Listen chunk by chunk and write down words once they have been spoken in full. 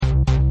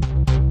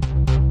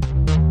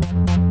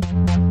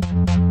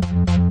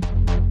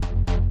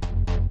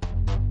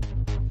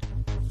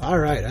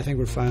I think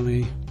we're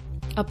finally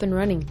Up and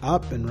running.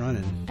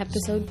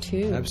 Episode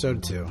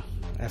 2.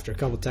 After a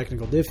couple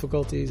technical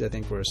difficulties, I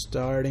think we're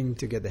starting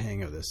to get the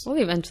hang of this. We'll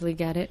eventually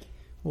get it.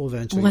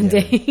 One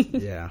day.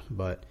 Yeah,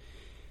 but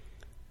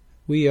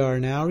we are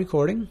now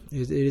recording.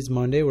 It is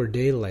Monday. We're a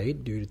day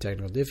late due to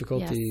technical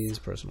difficulties,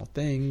 personal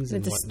things.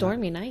 It's a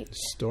stormy night.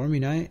 Stormy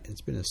night.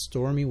 It's been a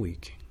stormy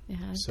week. It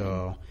has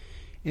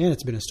and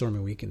it's been a stormy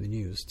week in the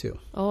news, too.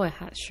 Oh, it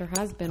sure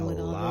has been with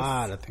all this. A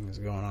lot of things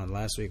going on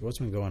last week. What's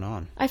been going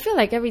on? I feel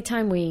like every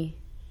time we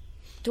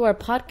do our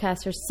podcast,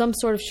 there's some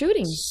sort of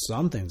shooting.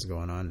 Something's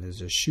going on.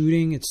 There's a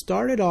shooting. It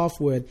started off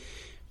with,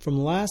 from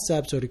last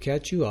episode, to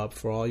catch you up,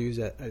 for all you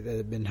that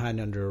have been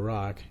hiding under a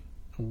rock,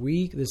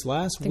 this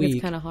last week,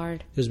 it's kind of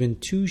hard. There's been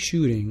 2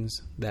 shootings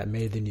that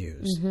made the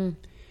news. Mm-hmm.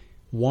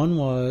 One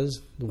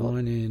was the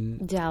one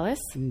in Dallas?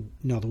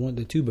 No,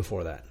 the 2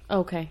 before that.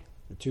 Okay.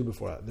 The 2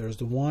 before that. There's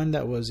the one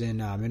that was in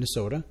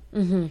Minnesota,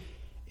 and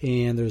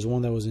there's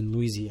one that was in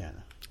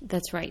Louisiana.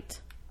 That's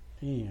right.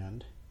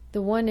 And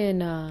the one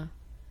in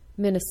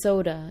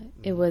Minnesota,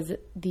 it was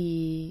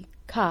the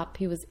cop.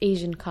 He was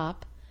Asian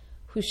cop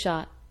who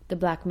shot the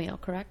black male,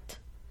 correct?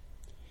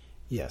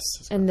 Yes.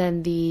 And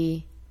then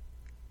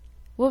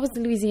what was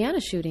the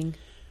Louisiana shooting?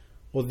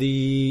 Well,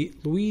 the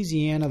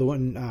Louisiana, the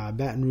one in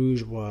Baton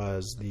Rouge,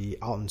 was the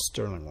Alton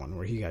Sterling one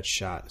where he got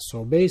shot.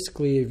 So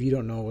basically, if you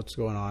don't know what's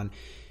going on,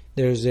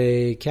 there's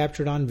a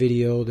captured on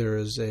video.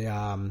 There's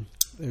a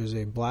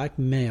black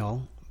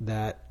male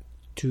that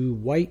 2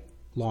 white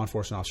law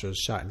enforcement officers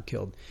shot and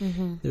killed.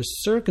 Mm-hmm.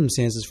 There's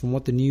circumstances from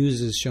what the news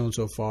has shown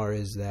so far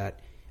is that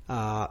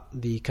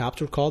the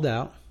cops were called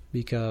out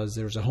because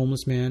there was a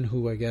homeless man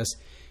who, I guess,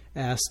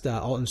 asked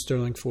Alton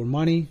Sterling for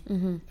money.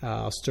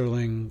 Mm-hmm.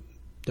 Sterling,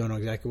 don't know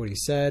exactly what he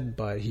said,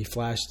 but he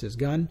flashed his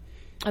gun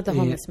at the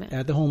homeless man.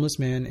 At the homeless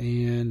man,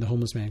 and the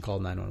homeless man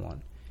called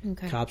 911.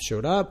 Okay. Cops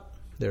showed up.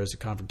 There was a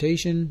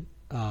confrontation.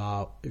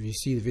 If you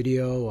see the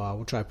video,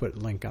 we'll try to put a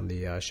link on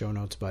the show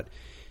notes, but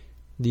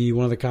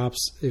one of the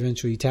cops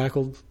eventually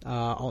tackled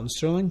Alton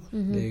Sterling.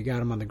 Mm-hmm. They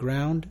got him on the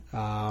ground.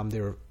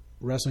 They were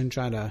wrestling,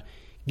 trying to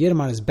get him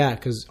on his back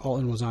because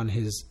Alton was on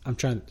his. They're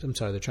trying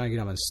to get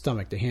him on his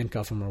stomach to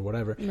handcuff him or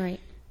whatever.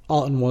 Right.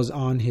 Alton was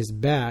on his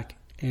back,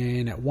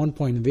 and at one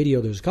point in the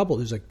video, there's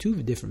like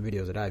 2 different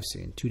videos that I've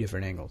seen, 2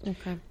 different angles.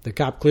 Okay. The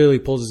cop clearly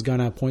pulls his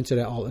gun out, points it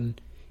at Alton,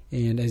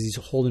 and as he's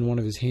holding one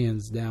of his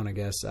hands down, I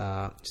guess,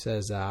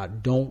 says,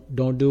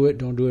 "Don't do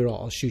it, or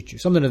I'll shoot you."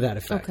 Something to that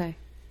effect. Okay.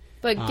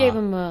 But gave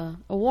him a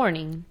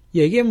warning.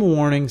 Yeah, he gave him a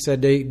warning,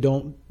 said they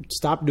don't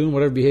stop doing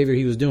whatever behavior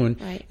he was doing.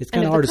 Right. It's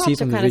kind of hard to see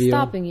from the video. If the cops are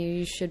kind of stopping you,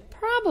 you should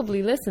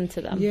probably listen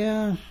to them.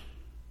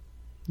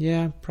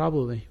 Yeah,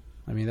 probably.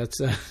 I mean,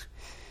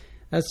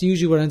 that's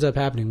usually what ends up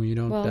happening when you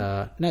don't,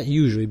 not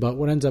usually, but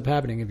what ends up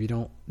happening if you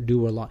don't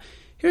do a lot.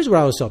 Here's what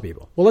I always tell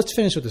people. Well, let's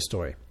finish with the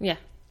story. Yeah,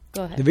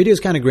 go ahead. The video is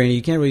kind of grainy.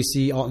 You can't really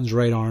see Alton's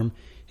right arm.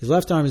 His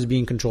left arm is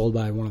being controlled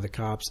by one of the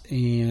cops,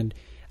 and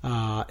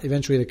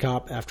eventually the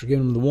cop, after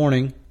giving him the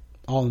warning,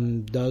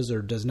 Alton does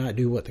or does not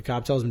do what the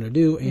cop tells him to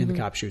do, and the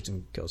cop shoots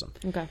and kills him.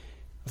 Okay.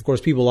 Of course,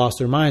 people lost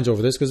their minds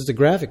over this because it's a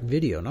graphic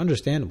video, and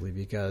understandably,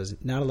 because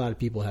not a lot of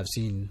people have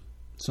seen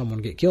someone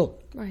get killed.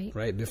 Right.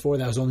 Before,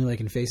 that was only like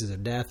in Faces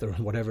of Death or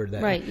whatever.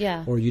 Right,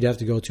 yeah. Or you'd have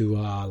to go to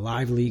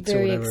Live Leaks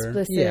very or whatever.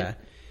 Explicit. Yeah.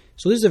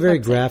 So this is a very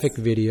graphic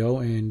video,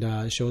 and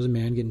it shows a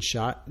man getting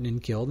shot and then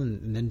killed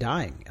and then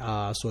dying.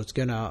 So it's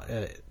going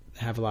to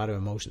have a lot of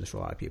emotions for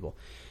a lot of people.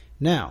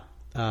 Now,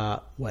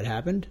 what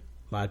happened?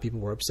 A lot of people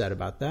were upset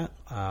about that.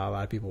 A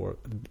lot of people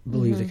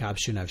believe the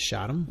cops shouldn't have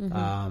shot him.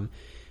 Mm-hmm.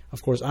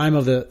 Of course, I'm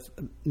of the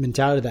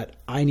mentality that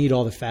I need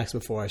all the facts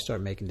before I start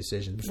making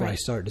decisions, before I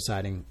start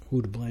deciding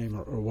who to blame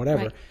or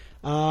whatever.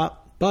 Right.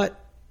 But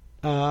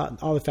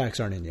all the facts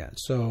aren't in yet.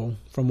 So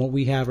from what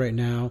we have right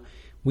now,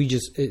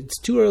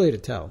 it's too early to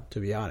tell, to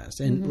be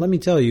honest. And let me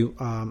tell you,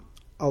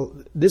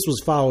 this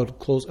was followed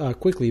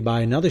quickly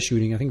by another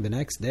shooting, I think the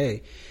next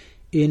day,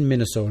 in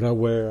Minnesota,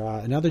 where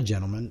another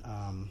gentleman,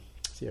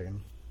 let's see if I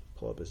can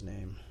pull up his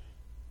name.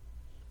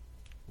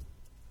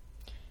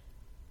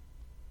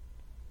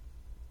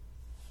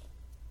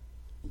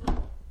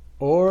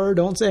 Or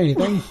don't say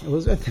anything,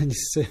 Elizabeth, and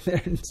just sit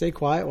there and stay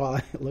quiet while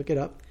I look it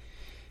up.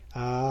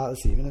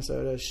 Let's see,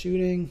 Minnesota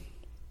shooting.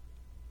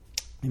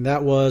 And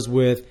that was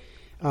with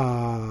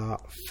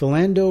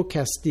Philando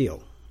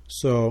Castile.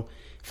 So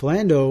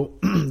Philando,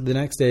 the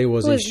next day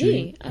was a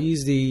shooting.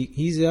 He's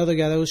the other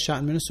guy that was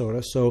shot in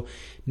Minnesota. So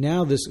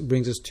now this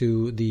brings us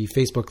to the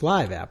Facebook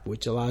Live app,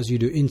 which allows you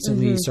to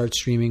instantly start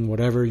streaming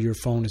whatever your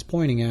phone is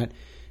pointing at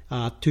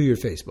to your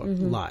Facebook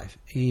Live.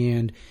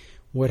 And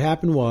what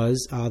happened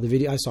was the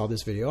video. I saw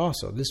this video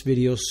also. This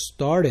video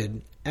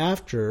started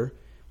after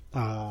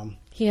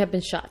he had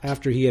been shot.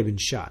 After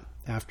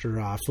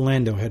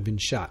Philando had been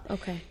shot.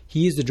 Okay.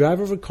 He is the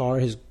driver of a car.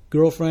 His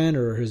girlfriend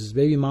or his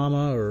baby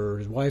mama or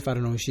his wife, I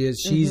don't know who she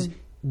is. She's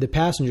the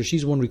passenger.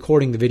 She's the one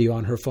recording the video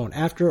on her phone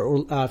after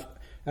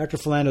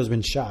Philando's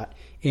been shot.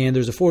 And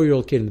there's a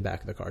 4-year-old kid in the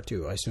back of the car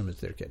too. I assume it's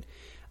their kid.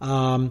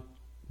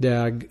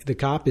 The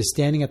cop is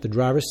standing at the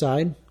driver's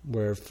side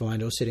where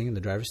Philando's sitting in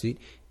the driver's seat,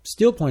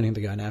 still pointing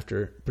the gun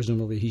after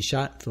presumably he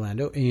shot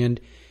Philando, and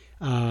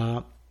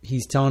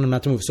he's telling him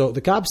not to move. So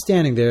the cop's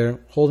standing there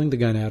holding the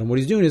gun at him. What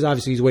he's doing is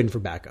obviously he's waiting for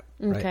backup.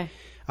 Okay. Right?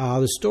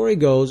 The story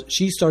goes,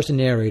 she starts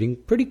narrating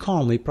pretty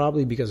calmly,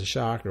 probably because of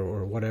shock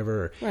or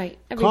whatever. Right.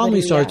 Calmly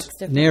Everybody starts reacts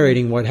differently.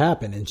 narrating what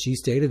happened. And she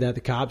stated that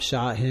the cop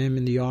shot him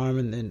in the arm.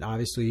 And then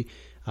obviously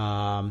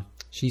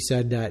she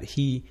said that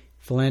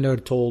Philando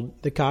had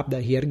told the cop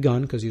that he had a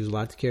gun because he was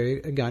allowed to carry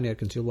a gun. He had a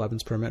concealed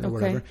weapons permit or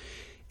whatever.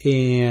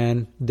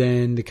 And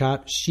then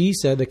she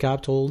said the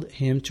cop told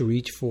him to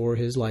reach for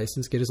his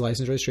license, get his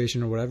license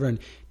registration or whatever. And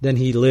then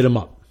he lit him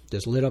up.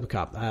 Just lit up a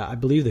cop. I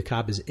believe the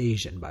cop is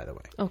Asian, by the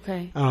way.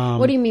 Okay.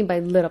 What do you mean by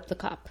lit up the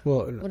cop?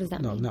 Well, what does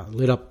that mean? No,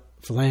 lit up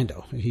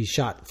Philando. He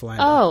shot Philando.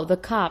 Oh, the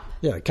cop.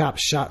 Yeah, the cop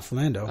shot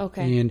Philando.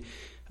 Okay. And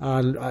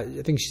I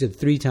think she said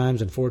 3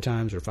 times and 4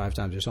 times or 5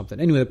 times or something.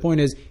 Anyway, the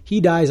point is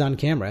he dies on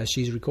camera as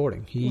she's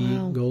recording. He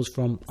goes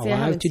from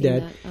alive to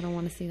dead. That. I don't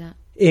want to see that.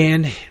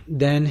 And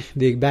then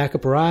the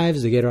backup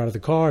arrives. They get her out of the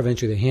car.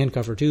 Eventually, they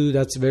handcuff her too.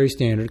 That's very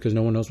standard because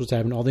no one knows what's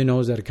happening. All they know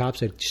is that a cop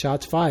said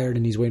shots fired,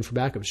 and he's waiting for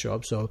backup to show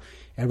up. So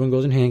everyone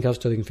goes in handcuffs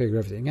till they can figure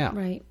everything out.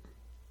 Right.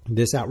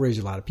 This outraged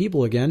a lot of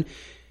people again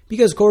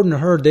because, according to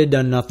her, they'd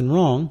done nothing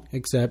wrong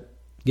except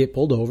get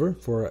pulled over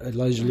for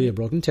allegedly a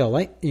broken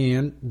taillight,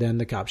 and then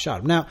the cop shot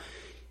him. Now,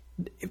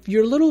 if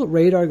your little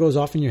radar goes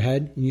off in your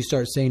head and you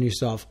start saying to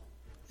yourself,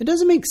 it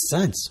doesn't make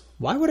sense.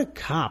 Why would a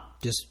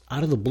cop just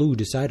out of the blue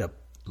decide to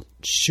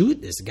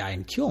shoot this guy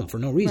and kill him for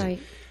no reason? Right.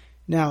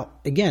 Now,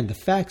 again, the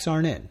facts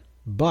aren't in,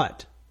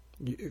 but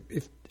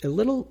if a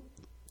little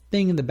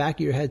thing in the back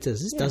of your head says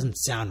this doesn't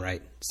sound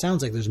right,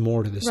 sounds like there's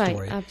more to the story.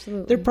 Right,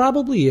 absolutely. There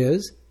probably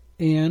is,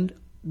 and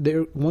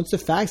once the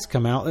facts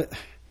come out,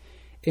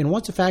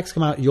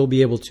 you'll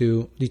be able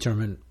to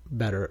determine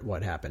better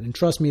what happened. And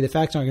trust me, the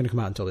facts aren't going to come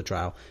out until the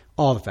trial.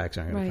 All the facts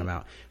aren't going to come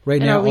out. Right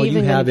and now, all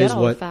you have is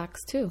what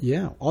facts too.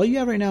 Yeah, all you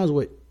have right now is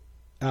what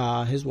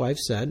his wife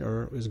said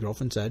or his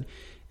girlfriend said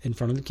in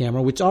front of the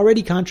camera, which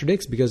already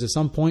contradicts because at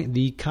some point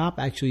the cop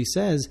actually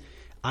says,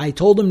 I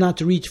told him not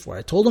to reach for it.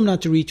 I told him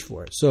not to reach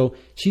for it. So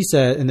she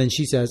said, and then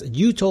she says,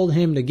 you told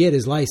him to get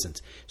his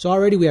license. So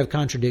already we have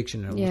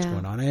contradiction in what's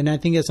going on. And I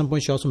think at some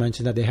point she also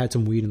mentioned that they had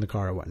some weed in the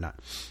car or whatnot.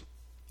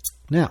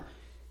 Now,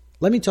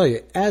 let me tell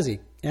you, as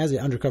an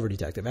undercover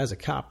detective, as a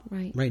cop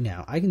right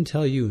now, I can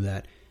tell you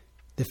that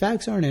the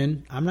facts aren't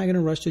in. I'm not going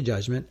to rush to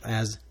judgment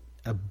as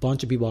a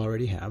bunch of people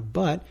already have.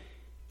 But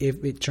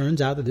if it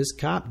turns out that this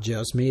cop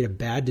just made a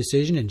bad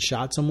decision and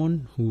shot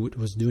someone who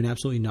was doing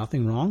absolutely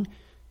nothing wrong,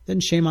 then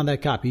shame on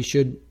that cop. He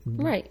should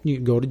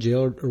go to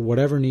jail or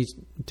whatever needs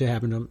to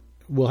happen to him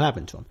will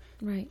happen to him.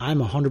 Right. I'm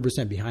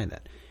 100% behind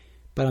that.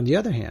 But on the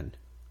other hand,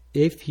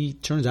 if he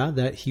turns out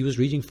that he was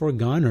reaching for a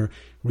gun or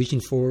reaching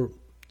for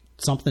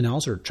something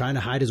else or trying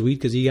to hide his weed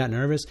because he got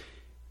nervous,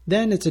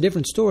 then it's a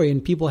different story,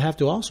 and people have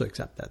to also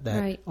accept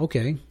that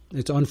okay,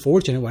 it's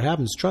unfortunate what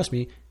happens. Trust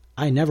me,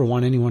 I never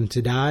want anyone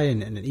to die,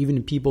 and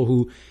even people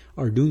who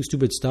are doing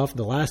stupid stuff,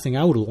 the last thing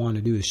I would want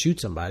to do is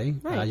shoot somebody.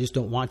 Right. I just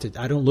don't want to.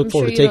 I don't look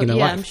forward to taking their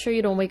life. I'm sure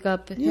you don't wake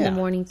up in the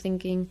morning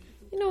thinking,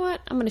 you know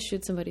what, I'm going to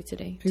shoot somebody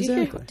today.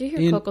 Exactly. Do you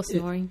hear Coco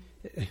snoring?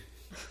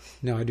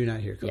 No, I do not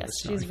hear Coco yes,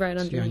 snoring. she's right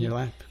under on your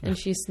lap. And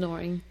she's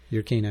snoring.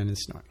 Your canine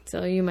is snoring.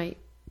 So you might,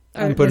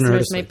 I'm putting her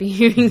to sleep. might be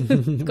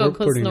hearing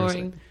Coco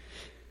snoring.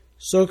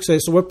 So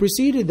what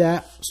preceded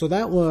that, so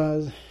that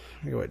was,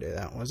 I forget what day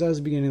that was. That was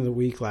the beginning of the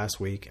week, last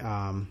week.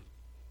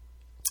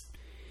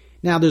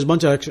 Now, there's a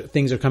bunch of extra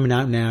things are coming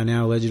out now.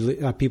 Now, allegedly,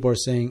 people are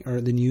saying,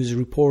 or the news is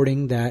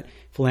reporting that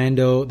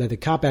that the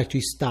cop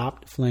actually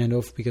stopped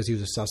Philando because he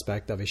was a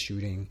suspect of a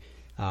shooting,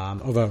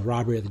 of a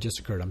robbery that just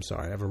occurred.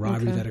 Of a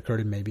robbery that occurred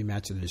and maybe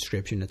matched the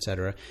description,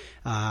 etc.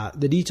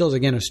 The details,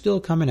 again, are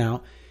still coming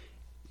out.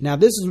 Now,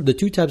 this is the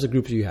two types of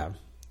groups you have.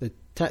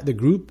 The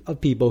group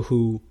of people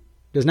who,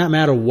 does not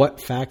matter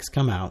what facts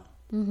come out,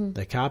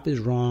 the cop is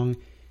wrong.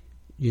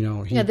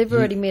 They've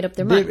already made up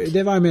their mind.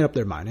 They've already made up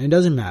their mind. And it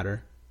doesn't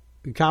matter.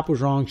 The cop was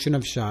wrong,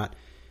 shouldn't have shot.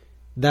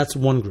 That's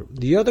one group.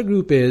 The other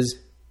group is,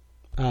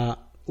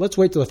 let's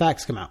wait till the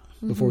facts come out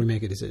before we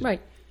make a decision.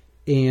 Right.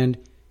 And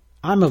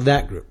I'm of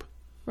that group.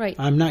 Right.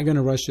 I'm not going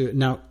to rush to it.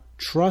 Now,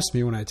 trust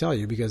me when I tell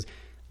you, because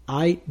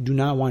I do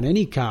not want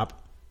any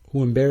cop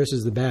who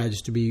embarrasses the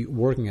badge to be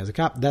working as a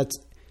cop. That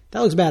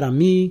looks bad on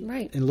me,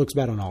 and it looks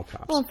bad on all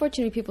cops. Well,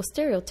 unfortunately, people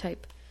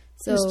stereotype.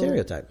 So it's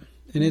stereotype,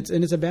 and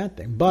it's a bad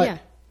thing.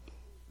 But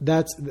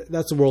that's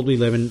the world we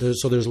live in.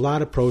 So there's a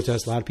lot of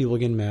protests, a lot of people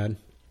getting mad.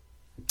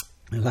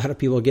 A lot of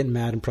people are getting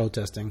mad and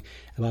protesting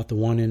about the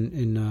one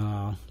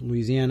in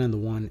Louisiana and the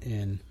one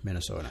in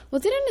Minnesota.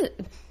 Well,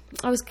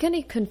 I was kind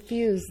of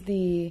confused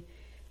the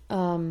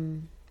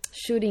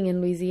shooting in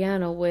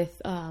Louisiana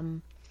with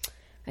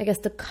I guess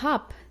the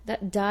cop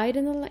that died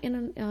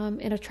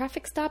in a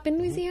traffic stop in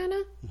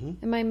Louisiana.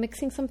 Mm-hmm. Am I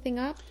mixing something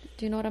up?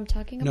 Do you know what I'm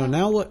talking about?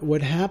 No. Now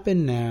what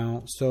happened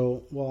now?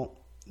 So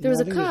there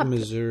was a cop. In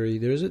Missouri.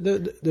 There's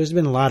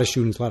been a lot of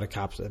shootings. A lot of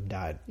cops that have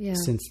died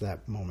since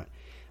that moment.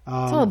 It's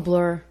all a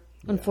blur.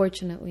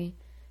 Unfortunately,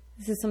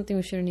 this is something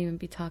we shouldn't even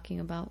be talking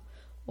about.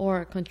 or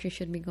our country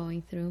should be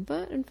going through.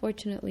 But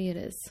unfortunately, it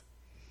is.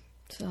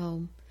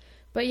 So,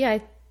 but yeah,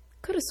 I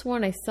could have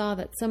sworn I saw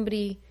that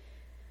somebody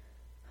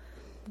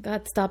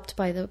got stopped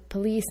by the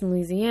police in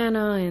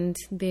Louisiana, and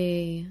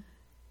the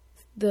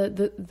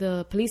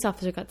police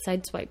officer got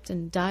sideswiped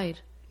and died.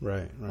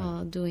 Right.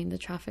 While doing the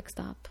traffic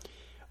stop.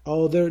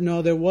 Oh,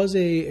 there was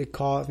a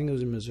call. I think it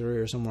was in Missouri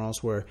or somewhere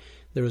else where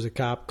there was a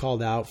cop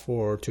called out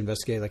to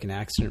investigate like an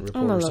accident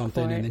report or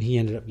something, and then he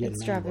ended up getting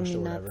ambushed or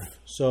whatever.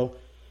 So,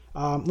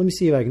 let me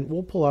see if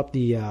we'll pull up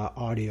the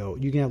audio.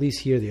 You can at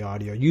least hear the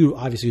audio. You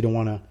obviously don't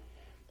want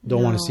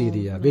to see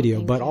the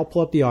video, but I'll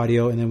pull up the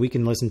audio and then we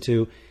can listen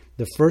to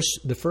the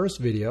first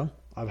video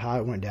of how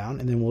it went down,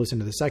 and then we'll listen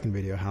to the second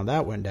video how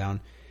that went down,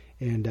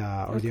 and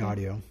or the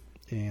audio.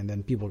 And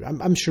then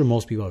I'm sure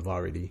most people have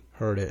already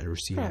heard it or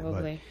seen it,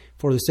 but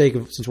for the sake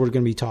of, since we're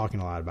going to be talking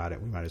a lot about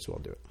it, we might as well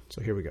do it.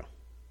 So here we go.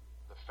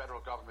 The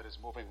federal government is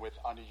moving with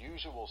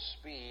unusual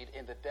speed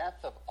in the death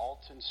of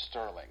Alton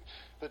Sterling.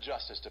 The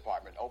Justice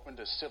Department opened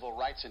a civil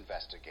rights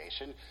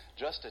investigation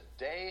just a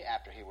day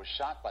after he was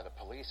shot by the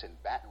police in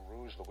Baton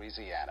Rouge,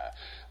 Louisiana.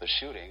 The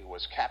shooting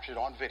was captured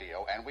on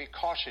video, and we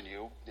caution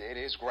you, it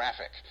is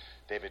graphic.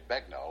 David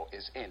Begnaud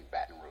is in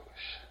Baton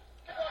Rouge.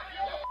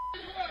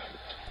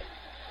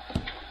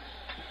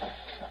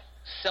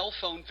 Cell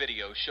phone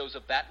video shows a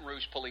Baton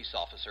Rouge police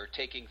officer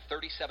taking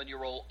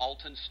 37-year-old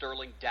Alton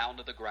Sterling down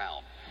to the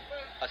ground.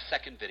 A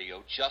second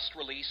video, just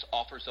released,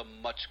 offers a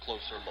much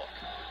closer look.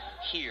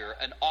 Here,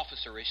 an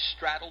officer is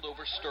straddled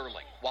over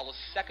Sterling, while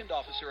a second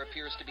officer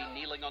appears to be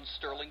kneeling on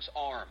Sterling's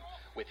arm,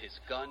 with his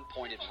gun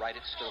pointed right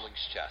at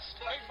Sterling's chest.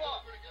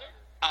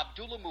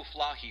 Abdullah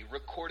Muflahi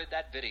recorded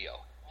that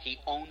video. He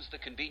owns the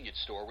convenience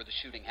store where the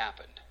shooting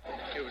happened.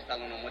 He was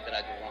telling him, what did I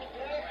do wrong?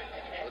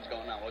 What's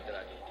going on? What did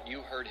I do?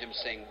 You heard him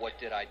saying, what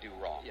did I do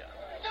wrong? Yeah.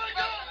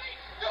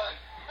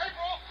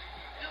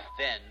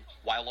 Then,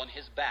 while on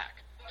his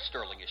back,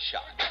 Sterling is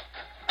shot.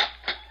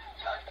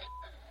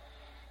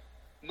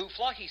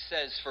 Muflahi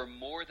says for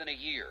more than a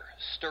year,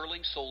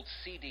 Sterling sold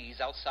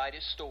CDs outside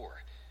his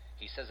store.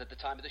 He says at the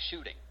time of the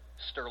shooting,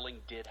 Sterling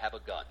did have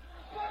a gun.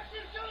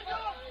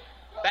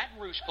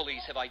 Baton Rouge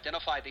police have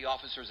identified the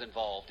officers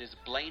involved as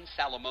Blaine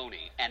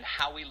Salamone and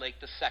Howie Lake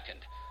II.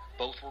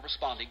 Both were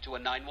responding to a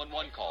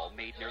 911 call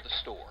made near the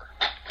store.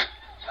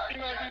 The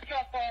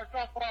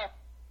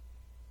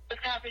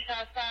copy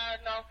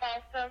outside, North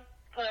Foster,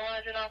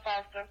 2100 North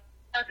Foster.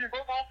 I think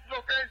both officers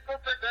okay, go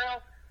sit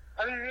down.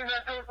 I didn't even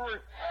have to do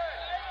it.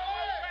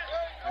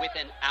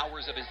 Within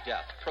hours of his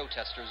death,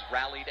 protesters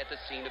rallied at the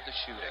scene of the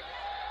shooting.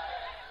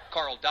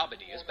 Carl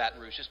Dabney is Baton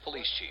Rouge's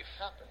police chief.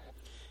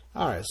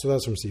 All right, so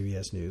that's from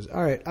CBS News.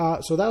 All right,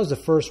 so that was the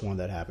first one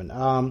that happened.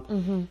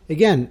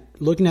 Again,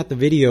 looking at the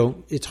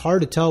video, it's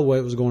hard to tell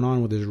what was going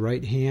on with his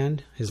right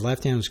hand. His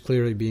left hand was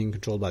clearly being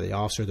controlled by the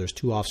officer. There's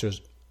two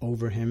officers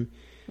over him.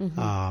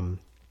 And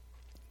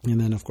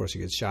then, of course, he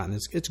gets shot. And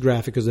it's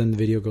graphic because then the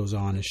video goes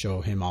on and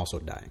show him also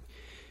dying.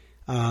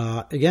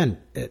 Again,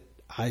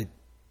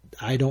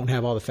 I don't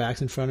have all the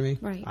facts in front of me.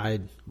 Right. I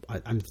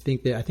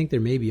think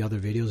there may be other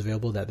videos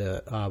available that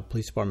the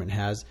police department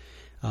has.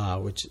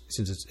 Which,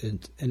 since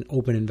it's an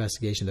open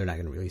investigation, they're not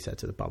going to release that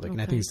to the public. Okay.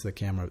 And I think it's the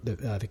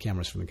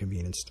cameras from the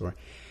convenience store.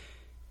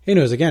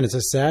 Anyways, again, it's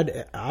a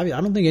sad. I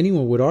don't think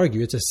anyone would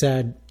argue it's a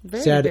sad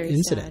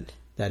incident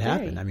that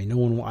happened. I mean, no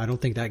one. I don't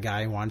think that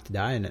guy wanted to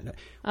die, and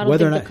I don't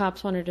think the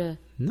cops wanted to.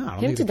 No,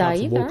 I don't think the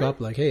cops woke up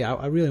like, "Hey,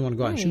 I really want to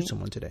go out and shoot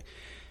someone today."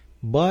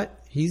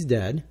 But he's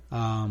dead,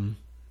 and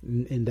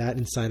that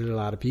incited a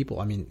lot of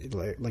people. I mean,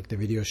 like the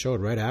video showed,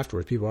 right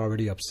afterwards, people were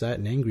already upset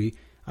and angry.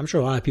 I'm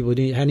sure a lot of people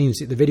hadn't even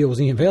seen the video,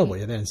 wasn't even available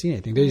yet. They hadn't seen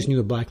anything. They just knew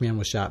a black man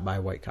was shot by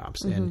white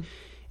cops. And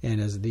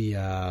as the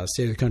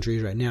state of the country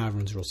is right now,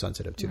 everyone's real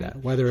sensitive to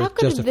that, whether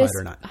it's justified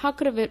or not. How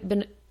could have it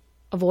been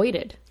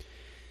avoided?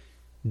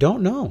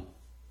 Don't know.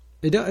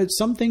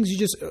 Some things you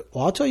just.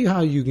 Well, I'll tell you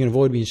how you can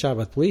avoid being shot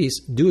by the police.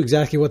 Do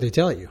exactly what they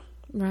tell you.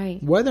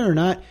 Right. Whether or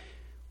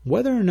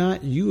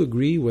not you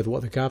agree with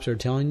what the cops are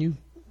telling you,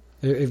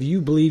 if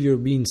you believe you're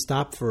being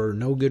stopped for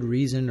no good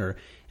reason or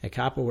a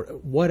cop or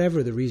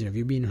whatever the reason, if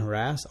you're being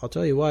harassed, I'll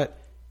tell you what,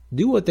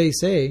 do what they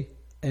say,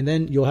 and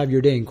then you'll have your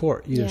day in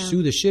court. Either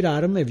sue the shit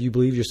out of them if you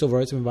believe your civil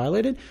rights have been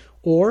violated,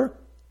 or,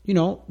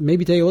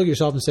 maybe take a look at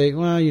yourself and say,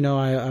 well,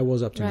 I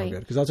was up to no good.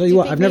 Because I'll tell you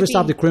what, I've never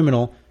stopped a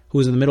criminal who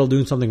was in the middle of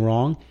doing something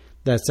wrong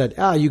that said,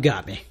 you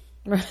got me.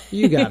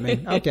 You got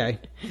me. Okay,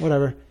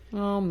 whatever.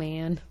 Oh,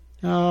 man.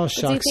 Oh,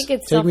 shucks. Do you think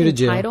it's Take me to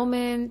jail.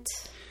 Self-entitlement?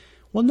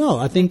 Well, no,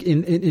 I think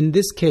in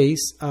this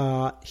case,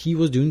 he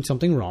was doing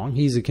something wrong.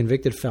 He's a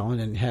convicted felon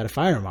and had a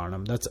firearm on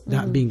him. That's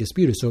not being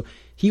disputed. So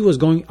he was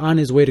going on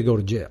his way to go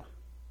to jail.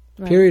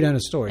 Right. Period. End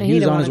of story. He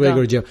was on his way to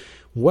go to jail.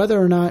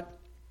 Whether or not,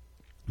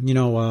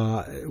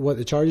 what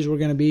the charges were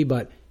going to be,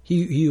 but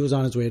he was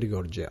on his way to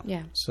go to jail.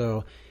 Yeah.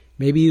 So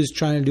maybe he was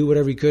trying to do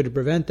whatever he could to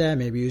prevent that.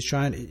 Maybe he was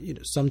trying to,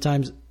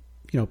 sometimes,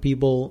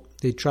 people,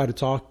 they try to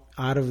talk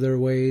out of their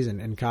ways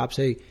and cops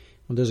say,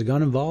 when there's a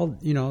gun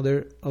involved,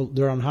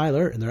 they're on high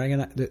alert and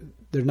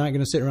they're not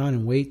gonna sit around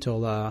and wait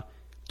till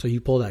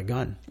you pull that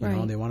gun. You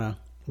know, they want to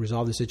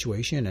resolve the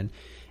situation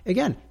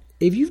again,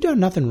 if you've done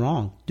nothing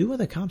wrong, do what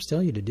the cops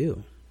tell you to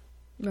do.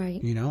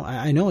 Right. You know,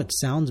 I know it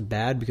sounds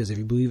bad because if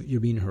you believe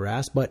you're being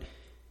harassed, but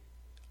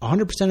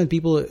 100% of the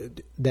people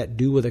that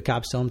do what the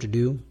cops tell them to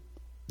do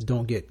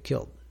don't get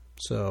killed.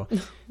 So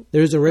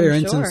there's a rare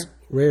instance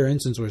where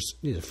it's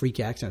a freak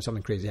accident,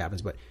 something crazy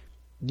happens, but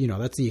you know,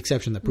 that's the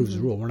exception that proves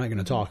the rule. We're not going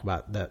to talk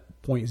about that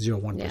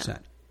 0.01%. Yeah.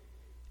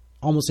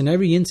 Almost in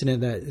every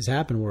incident that has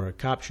happened where a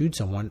cop shoots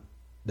someone,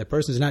 the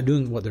person is not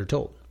doing what they're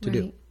told to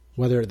do,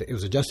 whether it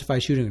was a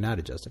justified shooting or not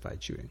a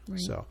justified shooting. Right.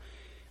 So,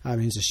 I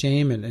mean, it's a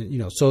shame, and you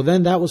know. So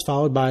then that was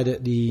followed by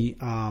the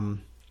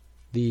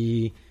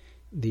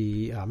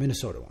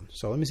Minnesota one.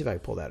 So let me see if I can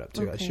pull that up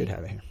too. Okay. I should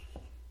have it here.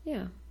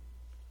 Yeah,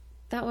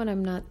 that one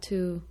I'm not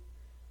too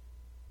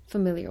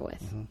familiar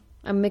with. Mm-hmm.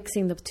 I'm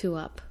mixing the two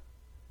up.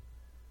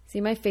 See,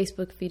 my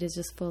Facebook feed is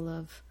just full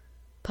of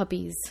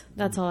puppies.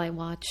 That's all I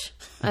watch.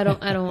 I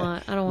don't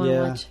want to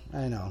watch.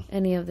 I know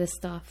any of this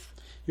stuff.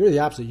 You're the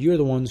opposite. You're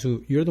the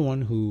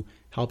one who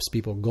helps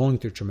people going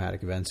through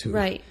traumatic events who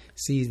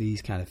sees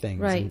these kind of things.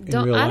 Right. In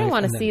real life, I don't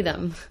want to see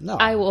them. No,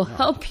 I will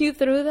help you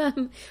through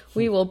them.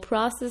 We will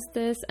process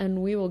this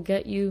and we will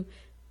get you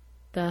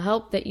the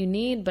help that you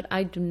need, but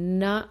I do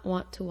not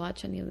want to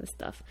watch any of this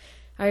stuff.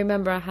 I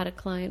remember I had a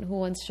client who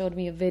once showed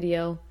me a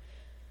video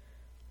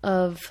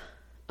of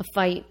a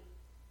fight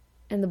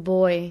and the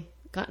boy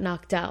got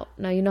knocked out.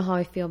 Now, you know how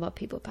I feel about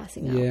people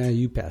passing out. Yeah,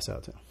 you pass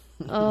out too.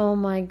 Oh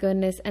my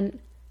goodness. And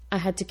I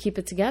had to keep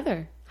it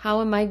together.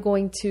 How am I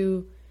going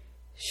to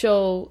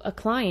show a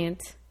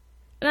client,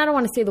 and I don't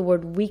want to say the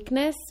word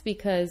weakness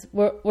because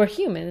we're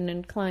human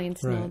and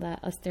clients know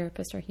that us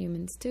therapists are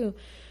humans too.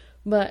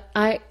 But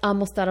I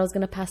almost thought I was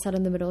going to pass out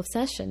in the middle of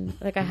session.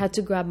 Like I had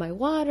to grab my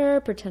water,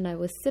 pretend I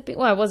was sipping.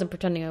 Well, I wasn't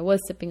pretending I was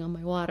sipping on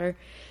my water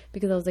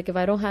because I was like, if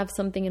I don't have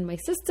something in my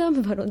system,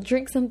 if I don't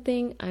drink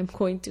something, I'm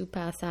going to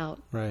pass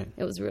out. Right.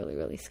 It was really,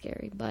 really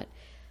scary. But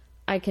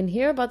I can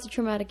hear about the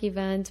traumatic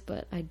event,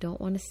 but I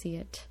don't want to see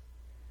it.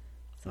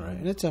 So. Right.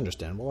 And it's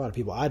understandable. A lot of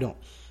people, I don't,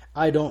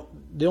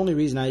 the only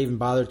reason I even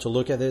bothered to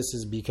look at this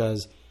is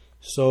because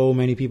so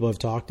many people have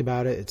talked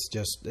about it. It's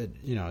just,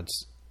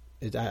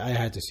 I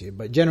had to see it.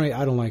 But generally,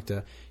 I don't like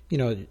to,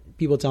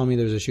 people tell me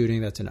there's a shooting,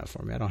 that's enough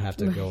for me. I don't have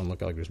to go and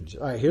look at like.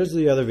 All right, here's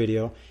the other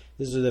video.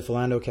 This is the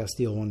Philando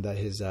Castile one that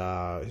his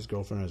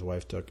girlfriend and his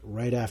wife took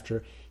right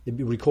after. The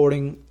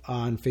recording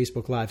on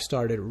Facebook Live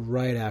started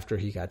right after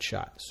he got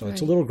shot. So it's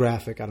a little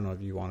graphic. I don't know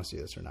if you want to see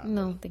this or not.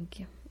 No, thank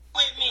you.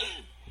 With me.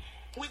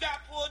 We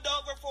got pulled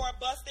over for a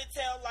busted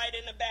tail light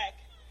in the back.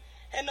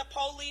 And the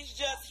police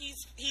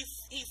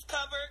he's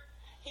covered.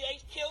 He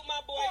killed my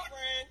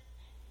boyfriend.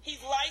 He's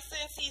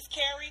licensed. He's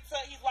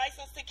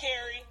licensed to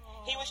carry.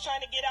 He was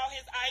trying to get out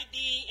his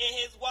ID and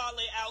his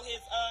wallet out his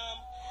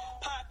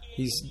pocket.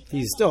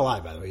 He's still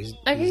alive, by the way.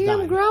 I can hear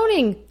him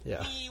groaning.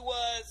 Yeah. He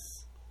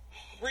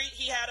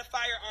had a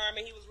firearm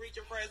and he was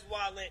reaching for his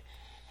wallet,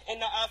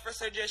 and the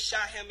officer just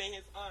shot him in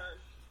his arm.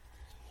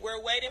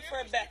 We're waiting for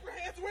a back.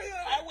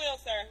 I will,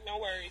 sir. No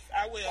worries.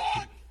 I will.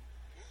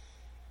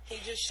 He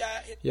just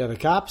shot. Yeah, the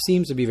cop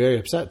seems to be very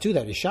upset too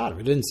that he shot him.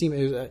 It didn't seem.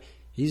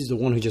 He's the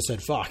one who just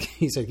said "fuck."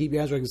 He said, "Keep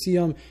your hands where I can see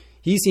him."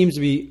 He seems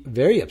to be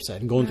very upset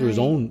and going through his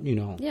own,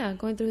 Yeah,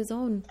 going through his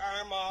own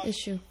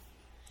issue.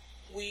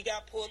 We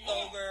got pulled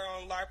over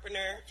on Larpener.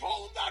 I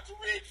told him not to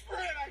reach for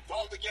it. I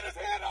told him to get his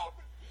hand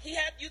open.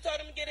 You told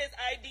him to get his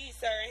ID,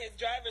 sir, and his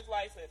driver's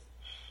license.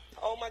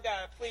 Oh my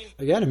God, please.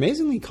 Again,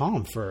 amazingly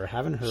calm for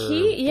having her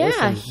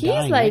boyfriend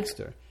dying next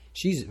to her.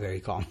 She's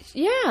very calm.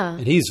 Yeah.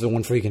 And he's the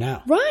one freaking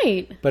out.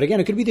 Right. But again,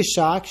 it could be the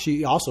shock.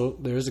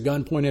 There's a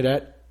gun pointed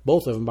at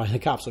both of them by the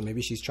cops, so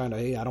maybe she's trying to,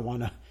 hey, I don't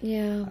want to.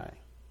 Yeah. Right.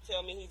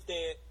 Tell me he's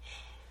dead.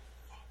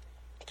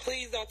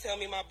 Please don't tell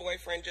me my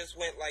boyfriend just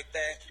went like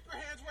that. Keep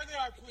your hands where they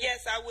are, please.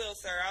 Yes, I will,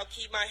 sir. I'll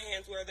keep my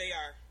hands where they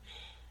are.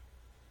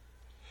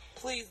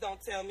 Please don't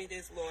tell me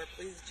this, Lord.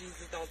 Please,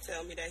 Jesus, don't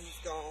tell me that he's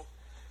gone.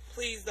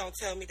 Please don't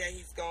tell me that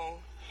he's gone.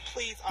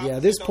 Please, yeah,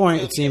 at this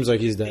point, it seems like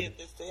he's dead.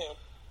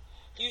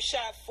 You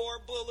shot 4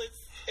 bullets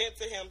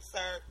into him,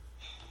 sir.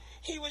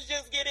 He was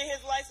just getting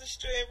his license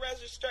and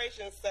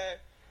registration, sir.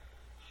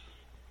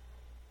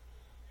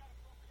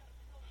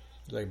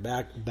 Like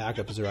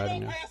backup is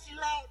arriving now. Pass you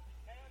out.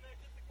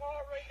 Get the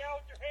car right now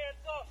with your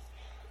hands up.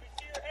 Let me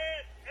see your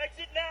hands.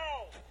 Exit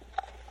now.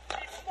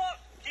 Keep them up.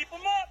 Keep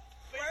them up.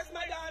 Where's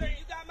my daughter?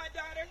 You got my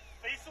daughter?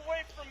 Face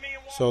away from me.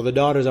 So the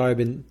daughter's already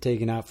been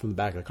taken out from the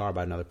back of the car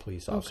by another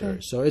police officer. Okay.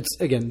 So it's,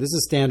 again, this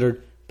is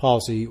standard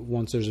policy.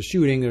 Once there's a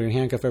shooting, they're going to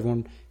handcuff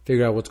everyone,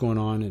 figure out what's going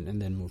on,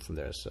 and then move from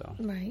there. So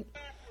Right.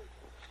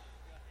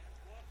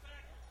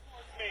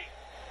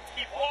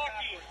 Keep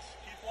walking.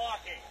 Keep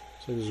walking.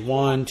 So there's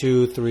 1,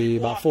 2, 3,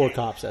 about 4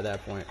 cops at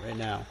that point right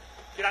now.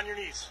 Get on your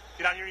knees.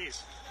 Get on your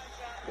knees.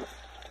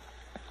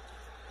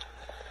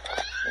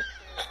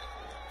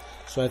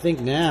 So I think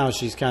now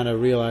she's kind of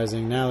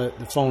realizing, now that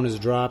the phone is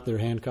dropped, they're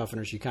handcuffing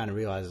her, she kind of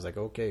realizes, like,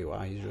 okay,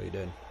 wow, he's really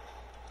dead.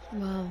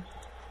 Wow.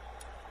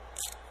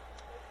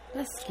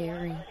 That's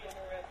scary. Ma'am,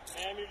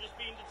 you're just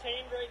being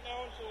detained right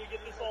now until we get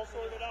this all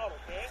sorted out,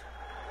 okay?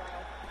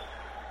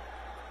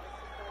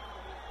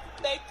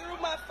 They threw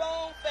my my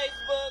phone,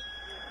 Facebook.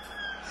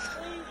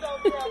 Please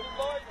don't tell me,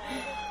 Lord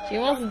Jesus. She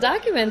wants to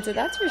document it,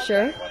 that's for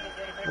sure.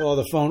 Well,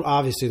 the phone,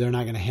 obviously, they're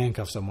not going to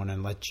handcuff someone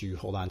and let you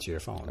hold on to your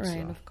phone.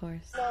 Right, so. of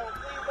course. No,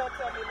 please don't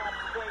tell me my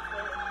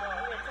boyfriend is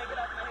gone. Here, take it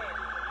off my hand.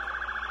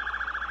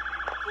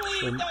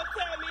 Please don't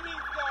tell me he's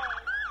gone.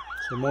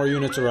 So more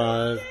units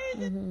arrive.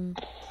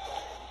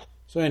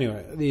 So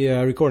anyway, the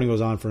recording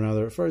goes on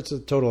for it's a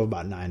total of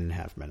about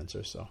 9.5 minutes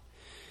or so.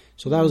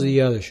 So that was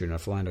the other shooting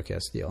of Philando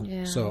Castile.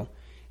 Yeah. So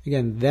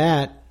again,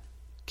 that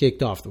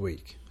kicked off the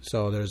week.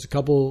 So there's a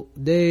couple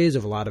days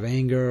of a lot of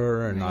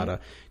anger and a lot of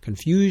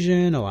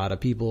confusion, a lot of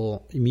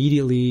people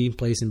immediately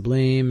placing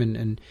blame,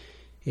 and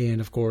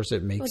of course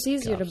it makes Well, it's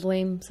easier cops. to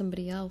blame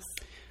somebody else.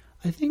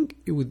 I think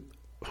it would.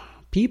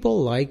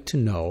 People like to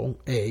know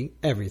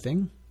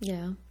everything,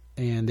 Yeah.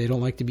 and they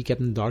don't like to be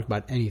kept in the dark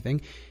about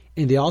anything.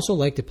 And they also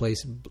like to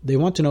place. They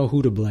want to know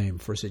who to blame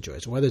for a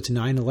situation, whether it's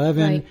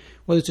 9/11, Right.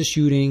 whether it's a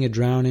shooting, a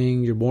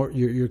drowning,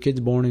 your kid's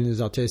born and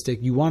is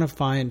autistic. You want to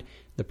find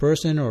the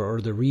person or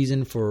the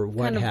reason for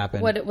what Kind of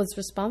happened. what it was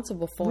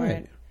responsible for. Right.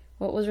 It.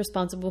 What was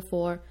responsible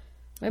for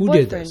my Who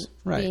did boyfriend this?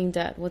 Right. being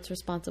dead? What's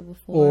responsible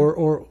for?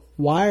 Or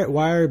why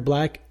are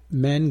black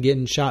men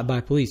getting shot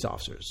by police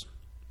officers?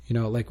 You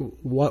know, like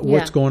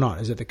what's going on?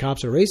 Is it the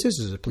cops are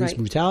racist? Is it police Right.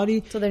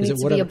 brutality? So there Is needs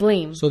it to be a whatever?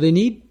 blame. So they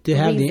need to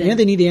have reason. and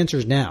they need the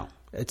answers now.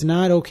 It's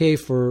not okay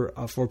for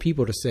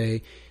people to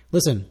say,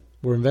 "Listen,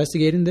 we're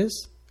investigating this.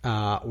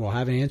 We'll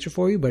have an answer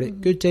for you, but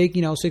it could take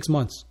 6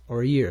 months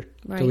or a year."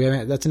 Right.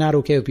 So that's not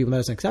okay with people.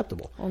 That's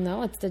unacceptable. Well,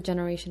 no, it's the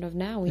generation of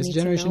now. It's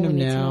generation of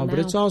now, but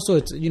it's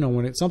also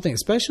when it's something,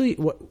 especially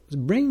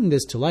bringing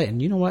this to light.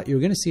 And you know what? You're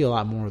going to see a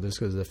lot more of this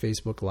because of the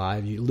Facebook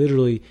Live. You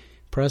literally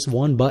press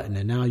one button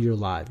and now you're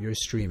live. You're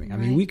streaming. I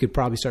mean, we could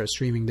probably start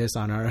streaming this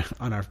on our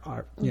on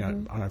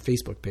our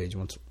Facebook page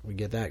once we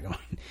get that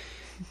going.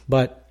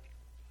 But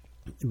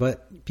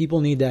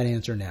people need that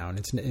answer now,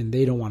 and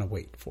they don't want to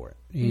wait for it.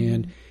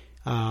 And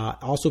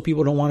also,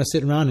 people don't want to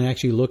sit around and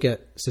actually look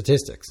at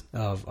statistics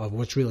of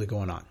what's really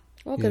going on.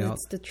 Well, because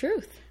it's the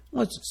truth.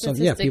 Well,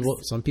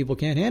 some people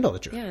can't handle the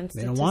truth. Yeah, and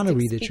they don't want to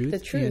read the speak truth. the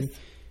truth.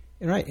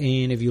 Right,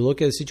 and if you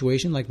look at a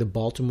situation like the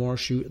Baltimore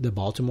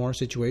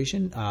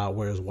situation,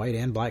 where it was white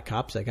and black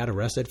cops that got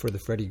arrested for the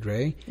Freddie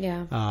Gray,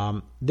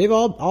 they've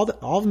all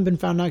of them been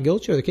found not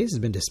guilty, or the case has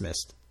been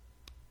dismissed.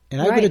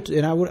 And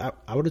I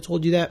would have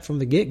told you that from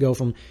the get go,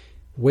 from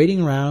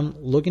waiting around,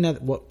 looking at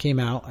what came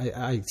out.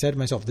 I said to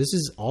myself, "This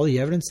is all the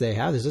evidence they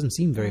have. This doesn't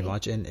seem very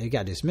much," and it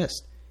got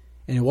dismissed.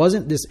 And it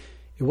wasn't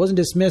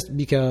dismissed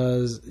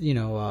because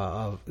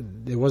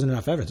there wasn't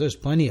enough evidence. There's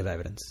plenty of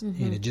evidence,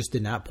 and it just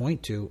did not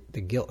point to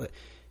the guilt.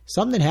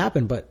 Something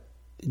happened, but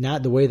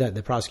not the way that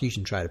the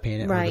prosecution tried to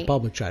paint it, or the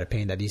public tried to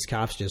paint that these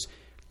cops just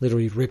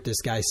literally ripped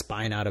this guy's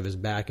spine out of his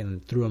back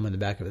and threw him in the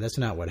back of it. That's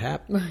not what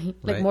happened. Right,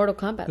 like Mortal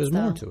Kombat. There's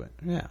style. more to it.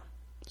 Yeah.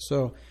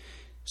 So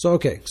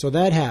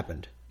that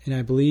happened, and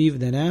I believe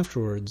then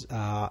afterwards,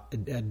 a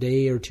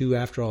day or two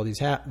after all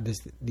these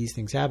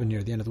things happened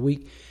near the end of the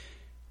week.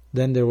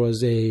 Then there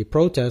was a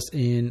protest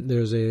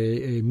there's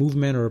a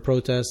movement or a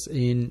protest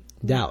in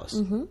Dallas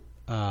in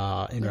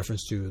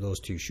reference to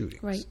those two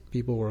shootings. Right.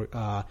 People were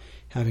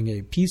having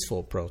a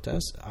peaceful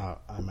protest,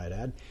 I might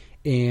add.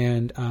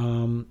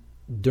 And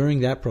during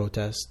that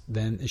protest,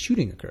 then a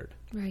shooting occurred.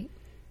 Right.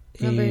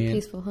 Not very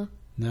peaceful, huh?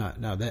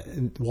 No.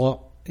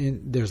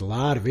 There's a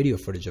lot of video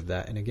footage of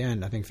that. And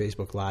again, I think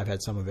Facebook Live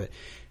had some of it.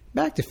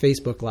 Back to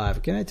Facebook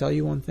Live. Can I tell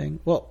you one thing?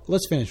 Well,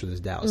 let's finish with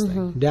this Dallas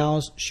thing.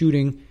 Dallas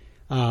shooting.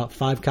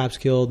 5 cops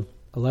killed,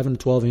 11 to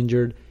 12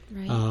 injured.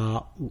 Right.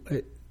 A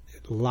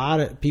lot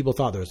of people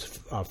thought there was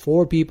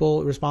 4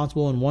 people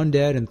responsible and 1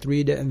 dead and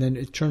 3 dead. And then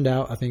it turned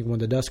out, I think, when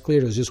the dust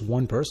cleared, it was just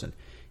one person,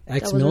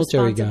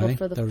 ex-military guy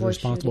that was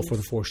responsible for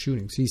the 4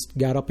 shootings. He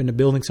got up in a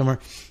building somewhere,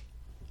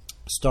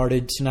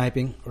 started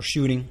sniping or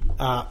shooting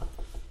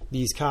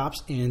these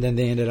cops, and then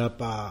he ended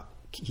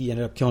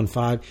up killing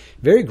 5.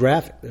 Very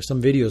graphic. There's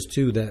some videos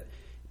too that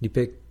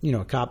depict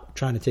a cop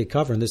trying to take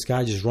cover, and this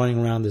guy just running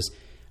around this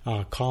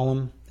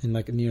column in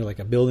near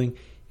a building,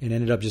 and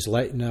ended up just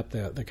lighting up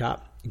the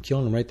cop and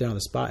killing him right there on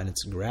the spot. And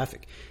it's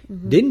graphic.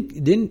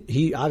 Didn't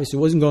he obviously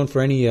wasn't going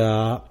for any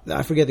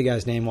I forget the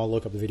guy's name, I'll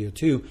look up the video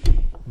too,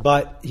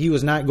 but he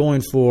was not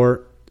going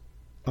for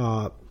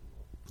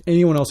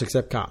anyone else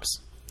except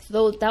cops.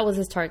 So that was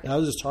his target. That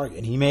was his target,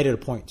 and he made it a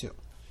point too.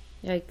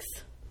 Yikes.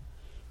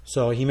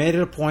 So he made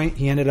it a point.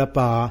 He ended up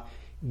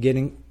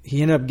getting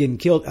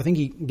killed. I think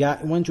he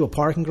went to a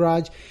parking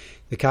garage.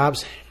 The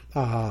cops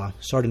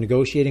started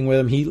negotiating with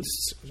him. He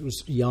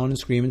was yelling and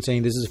screaming,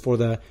 saying this is for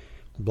the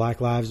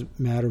Black Lives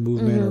Matter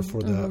movement, or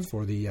for the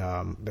So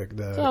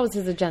that was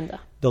his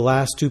agenda. The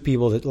last 2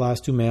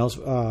 males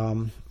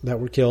that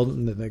were killed,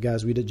 and the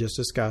guys we just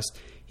discussed.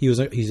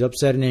 He's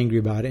upset and angry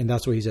about it, and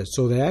that's what he said.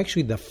 So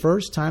the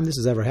first time this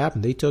has ever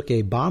happened, they took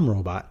a bomb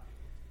robot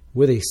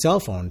with a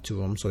cell phone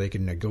to them so they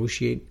could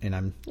negotiate.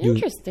 And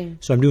Interesting.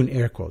 So I'm doing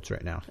air quotes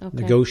right now.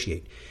 Okay.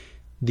 Negotiate.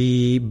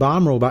 The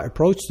bomb robot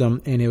approached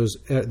them, and it was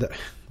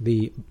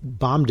the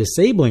bomb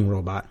disabling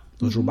robot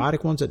those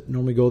robotic ones that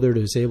normally go there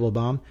to disable a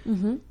bomb.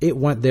 It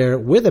went there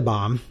with a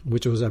bomb,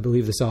 which was, I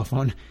believe, the cell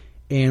phone.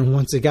 And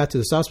once it got to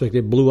the suspect,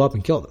 it blew up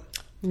and killed him.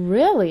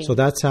 Really? So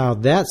that's how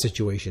that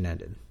situation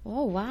ended.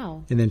 Oh,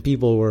 wow. And then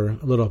people were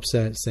a little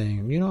upset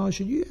saying,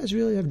 should you guys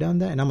really have done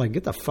that? And I'm like,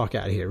 get the fuck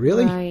out of here.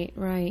 Really?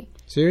 Right.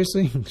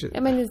 Seriously? I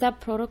mean, is that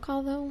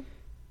protocol, though?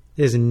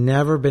 It has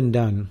never been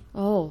done.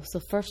 Oh, so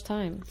first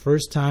time.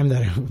 First time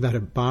that a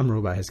bomb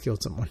robot has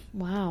killed someone.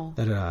 Wow.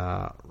 That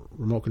a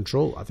remote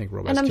control, I think,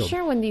 robot And has I'm killed.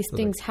 sure when these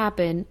things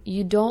happen,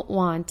 you don't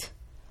want,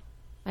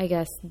 I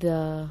guess,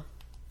 the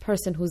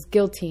person who's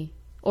guilty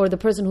or the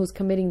person who's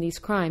committing these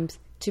crimes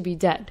to be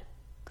dead.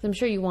 Because I'm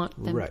sure you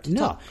want them to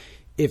talk.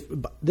 If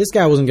this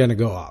guy wasn't going to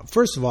go off,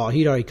 first of all,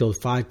 he'd already killed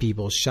 5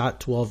 people,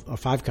 shot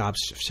 5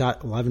 cops,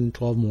 shot 11,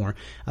 12 more.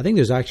 I think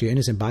there's actually an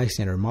innocent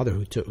bystander, a mother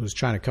who was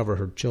trying to cover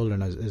her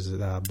children as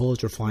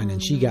bullets were flying,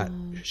 and she got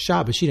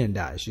shot, but she didn't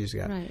die. She just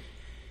got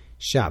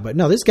shot. But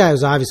no, this guy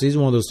is obviously, he's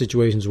one of those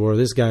situations where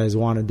this guy is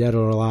wanted dead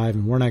or alive,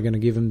 and we're not going to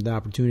give him the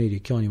opportunity to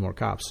kill any more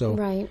cops.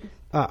 So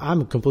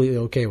I'm completely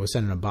okay with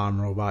sending a bomb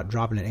robot,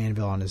 dropping an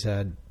anvil on his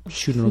head,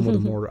 shooting him with a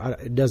mortar.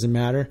 It doesn't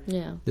matter.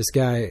 Yeah. This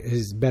guy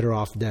is better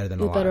off dead than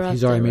alive.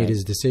 He's already made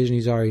his decision.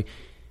 He's already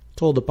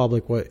told the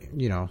public what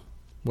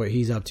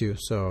he's up to.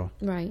 So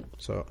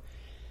So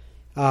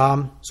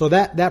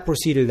that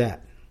proceeded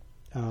that.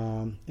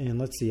 And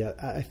let's see.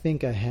 I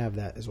think I have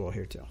that as well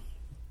here too.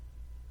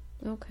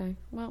 Okay.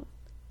 Well,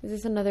 is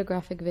this another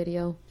graphic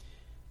video?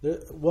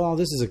 Well,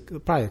 this is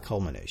probably a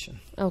culmination.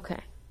 Okay.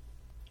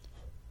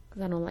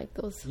 Because I don't like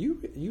those.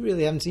 You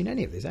really haven't seen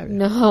any of these, have you?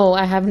 No,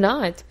 I have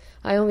not.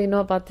 I only know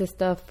about this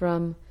stuff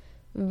from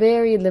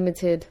very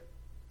limited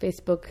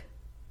Facebook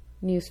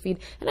news feed.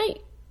 And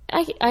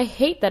I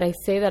hate that I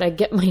say that I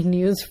get my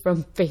news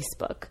from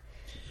Facebook.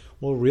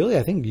 Well, really,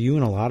 I think you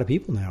and a lot of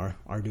people now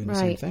are doing the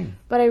same thing.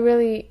 But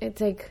it's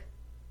like,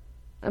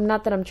 I'm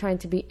not that I'm trying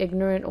to be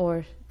ignorant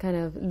or kind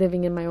of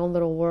living in my own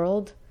little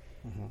world.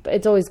 But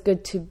it's always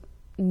good to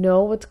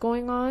know what's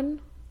going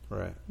on.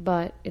 Right.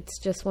 But it's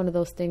just one of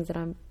those things that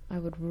I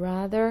would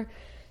rather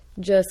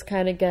just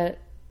kind of get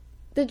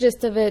the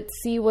gist of it,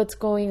 see what's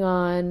going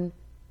on,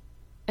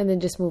 and then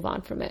just move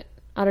on from it.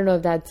 I don't know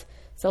if that's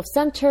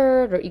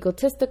self-centered or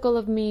egotistical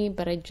of me,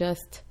 but I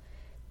just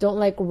don't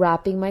like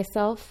wrapping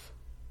myself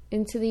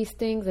into these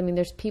things. I mean,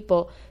 there's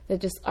people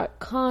that just are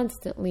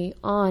constantly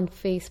on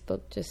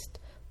Facebook just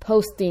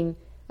posting,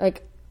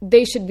 like,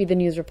 they should be the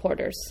news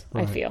reporters,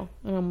 I feel.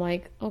 And I'm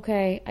like,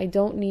 okay, I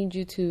don't need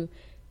you to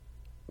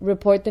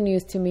report the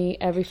news to me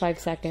every 5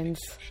 seconds.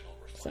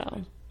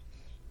 So,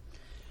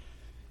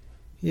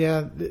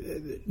 yeah,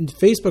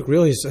 Facebook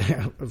really is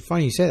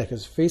funny you say that,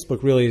 because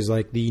Facebook really is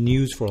like the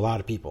news for a lot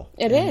of people.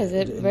 It is.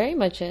 It very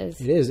much is.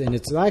 It is, and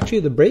it's actually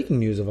the breaking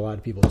news of a lot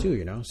of people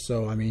too.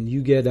 So I mean,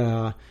 you get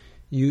a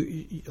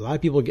lot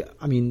of people get.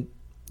 I mean,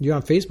 you're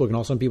on Facebook, and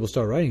all of a sudden people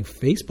start writing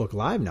Facebook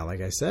Live now.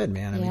 Like I said,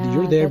 man, I mean,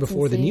 you're there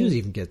before the news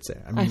even gets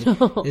there. I mean,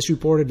 it's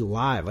reported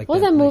live. Like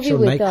that movie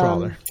with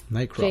Nightcrawler.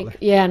 Nightcrawler.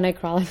 Yeah,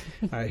 Nightcrawler.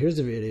 All right, here's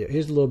the video.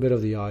 Here's a little bit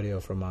of the audio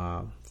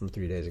from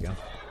 3 days ago.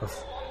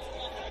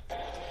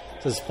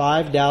 It says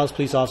 5 Dallas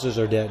police officers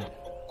are dead.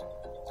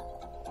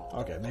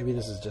 Okay, maybe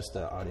this is just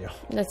the audio.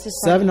 That's just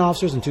 7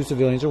 officers and 2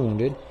 civilians are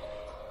wounded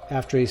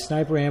after a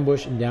sniper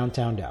ambush in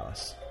downtown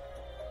Dallas.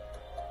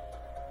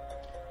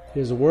 It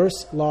is the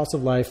worst loss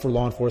of life for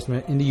law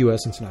enforcement in the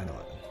U.S. since 9/11.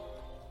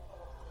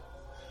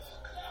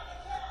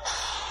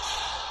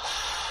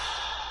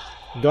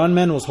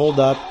 Gunman was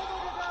holed up.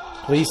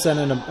 Police sent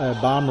in a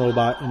bomb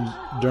robot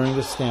during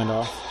the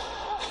standoff.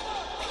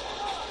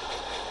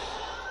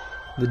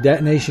 The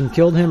detonation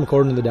killed him,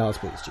 according to the Dallas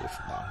police chief.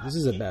 Wow, this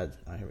is a bad...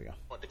 here we go.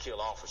 To kill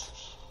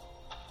officers.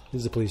 This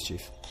is the police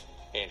chief.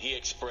 And he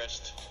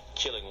expressed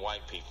killing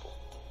white people.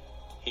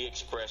 He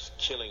expressed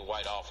killing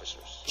white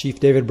officers. Chief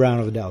David Brown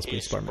of the Dallas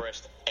Police Department. He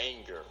expressed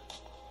anger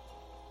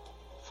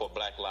for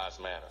Black Lives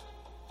Matter.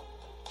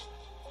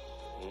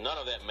 None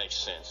of that makes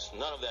sense.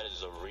 None of that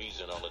is a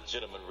reason, a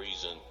legitimate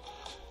reason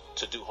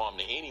to do harm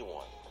to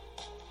anyone.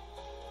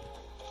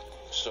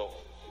 So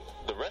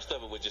the rest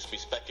of it would just be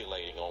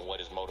speculating on what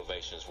his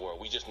motivations were.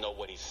 We just know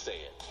what he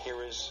said.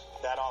 Here is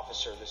that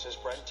officer. This is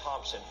Brent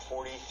Thompson,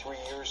 43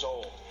 years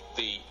old.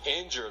 The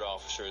injured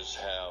officers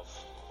have...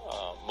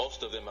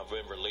 most of them have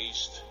been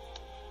released.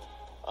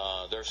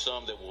 There's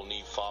some that will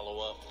need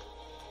follow-up.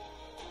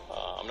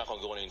 I'm not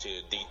going to go into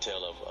the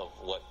detail of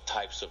what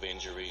types of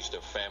injuries.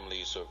 Their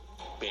families are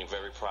being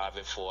very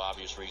private for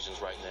obvious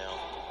reasons right now.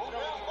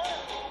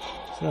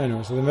 So I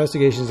know. So the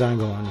investigation is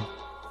ongoing.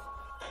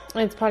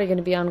 It's probably going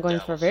to be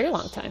ongoing for a very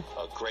long time.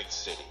 A great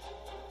city.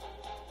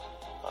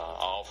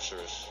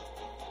 Officers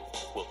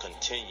will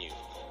continue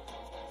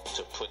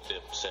to put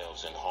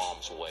themselves in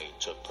harm's way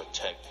to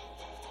protect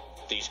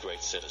these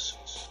great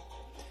citizens.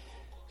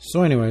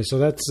 So anyway, so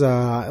that's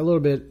a little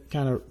bit,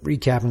 kind of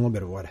recapping a little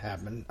bit of what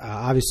happened.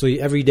 Obviously,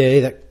 every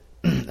day,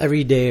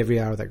 every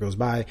hour that goes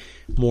by,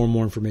 more and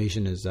more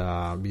information is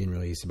being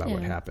released about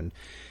what happened.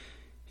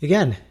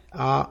 Again,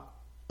 all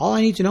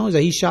I need to know is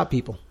that he shot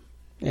people.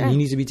 and he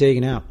needs to be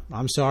taken out.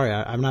 I'm sorry.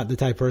 I'm not the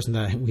type of person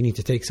that we need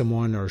to take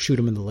someone or shoot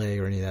him in the leg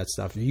or any of that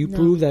stuff. If you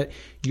prove that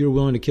you're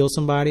willing to kill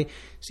somebody,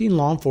 see, in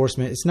law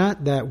enforcement, it's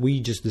not that we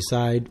just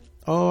decide,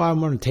 oh, I'm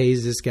going to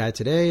tase this guy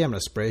today. I'm going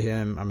to spray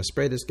him. I'm going to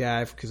spray this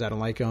guy because I don't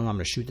like him. I'm going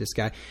to shoot this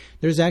guy.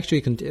 There's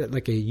actually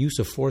like a use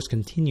of force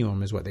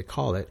continuum is what they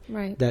call it.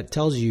 Right. That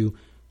tells you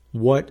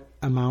what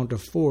amount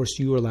of force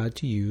you are allowed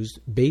to use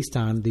based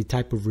on the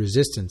type of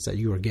resistance that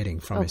you are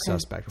getting from a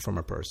suspect or from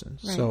a person.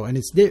 Right. So, and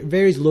it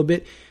varies a little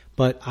bit,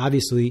 but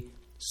obviously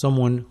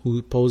someone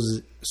who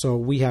poses, so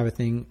we have a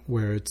thing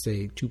where it's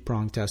a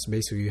 2-pronged test,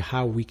 basically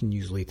how we can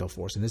use lethal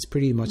force. And it's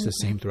pretty much the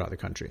same throughout the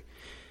country.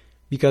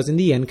 Because in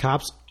the end,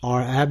 cops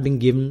have been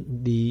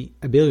given the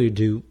ability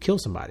to kill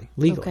somebody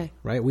legally,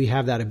 right? We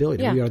have that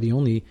ability. Yeah. We are the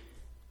only,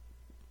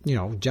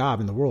 job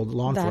in the world,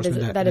 law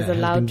enforcement that is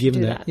allowed has been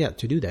given to do that. Yeah,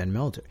 to do that in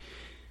military.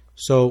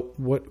 So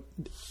what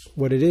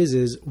it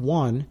is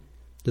one,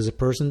 does a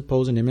person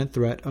pose an imminent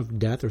threat of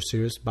death or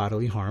serious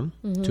bodily harm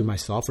to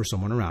myself or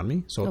someone around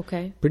me? So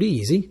pretty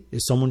easy.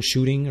 Is someone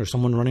shooting or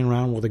someone running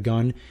around with a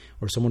gun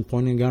or someone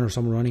pointing a gun or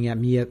someone running at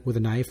me with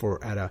a knife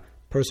or at a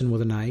person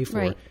with a knife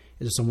or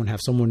does someone have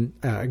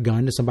a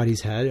gun to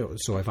somebody's head?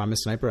 So if I'm a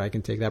sniper, I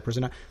can take that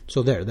person out.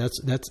 So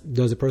that's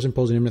does a person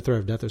pose an imminent threat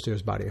of death or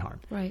serious bodily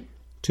harm? Right.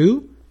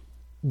 2,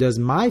 does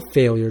my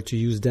failure to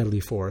use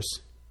deadly force,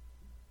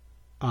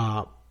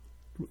 does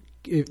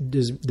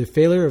the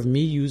failure of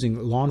me using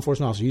law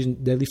enforcement officer using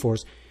deadly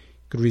force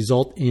could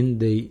result in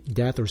the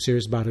death or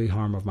serious bodily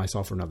harm of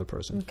myself or another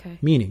person? Okay.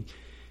 Meaning,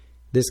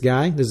 this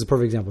is a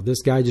perfect example.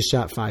 This guy just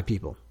shot 5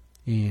 people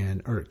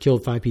or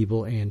killed 5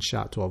 people and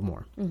shot 12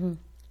 more.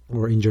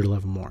 Or injured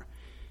 11 more.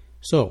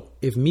 So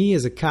if me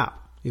as a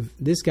cop, if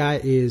this guy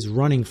is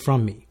running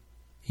from me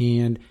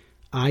and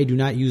I do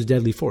not use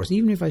deadly force,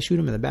 even if I shoot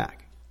him in the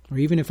back or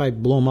even if I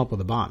blow him up with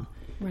a bomb,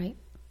 right?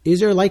 Is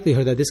there a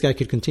likelihood that this guy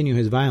could continue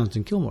his violence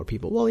and kill more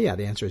people? Well, yeah,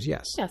 the answer is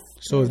yes. Yes.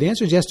 So if the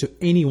answer is yes to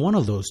any one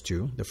of those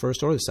two, the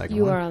first or the second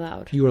you one, are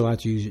allowed. You are allowed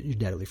to use your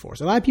deadly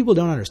force. A lot of people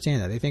don't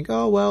understand that. They think,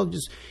 oh, well,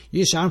 you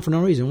just shot him for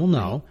no reason. Well,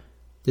 no. Right.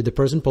 Did the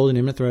person pose an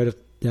imminent threat of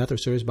death or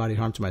serious bodily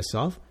harm to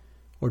myself?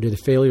 Or did the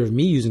failure of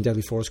me using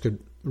deadly force could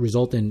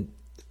result in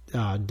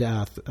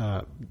death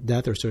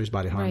or serious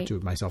bodily harm to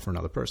myself or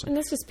another person? And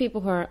that's just people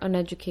who are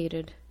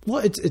uneducated. Well,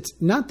 it's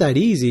not that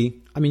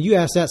easy. I mean, you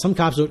asked that. Some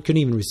cops couldn't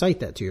even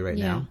recite that to you right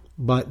now.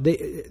 But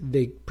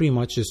they pretty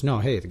much just know,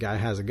 hey, the guy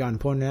has a gun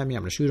pointing at me,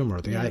 I'm going to shoot him. Or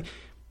the guy,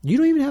 you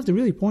don't even have to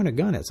really point a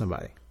gun at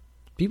somebody.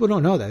 People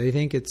don't know that. They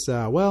think it's,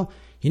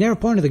 he never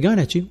pointed the gun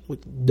at you. Well,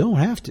 don't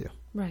have to.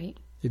 Right.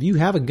 If you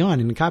have a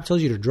gun and the cop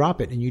tells you to drop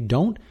it and you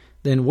don't,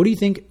 then what do you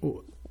think?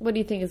 What do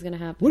you think is going to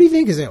happen? What do you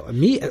think is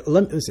me?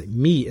 Let's say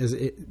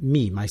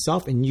me,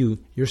 myself, and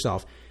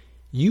yourself.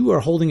 You are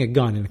holding a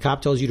gun, and the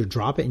cop tells you to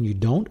drop it, and you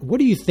don't. What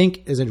do you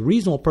think, as a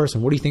reasonable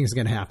person? What do you think is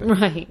going to happen?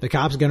 Right. The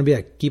cop's going to be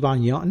like, keep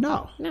on yelling.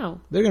 No.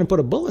 They're going to put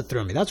a bullet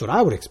through me. That's what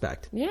I would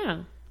expect.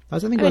 Yeah. I'm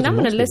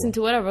going to listen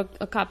to whatever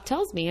a cop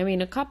tells me. I mean,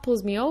 a cop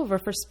pulls me over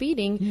for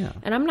speeding,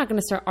 and I'm not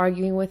going to start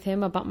arguing with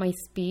him about my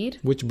speed.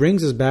 Which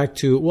brings us back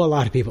to, a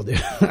lot of people do.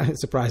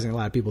 Surprisingly, a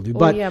lot of people do.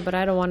 Well, but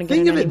I don't want to get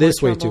think in of it any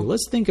this more way, trouble. too.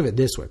 Let's think of it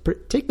this way.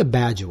 Take the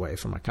badge away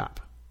from a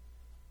cop.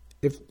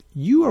 If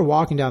you are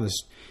walking in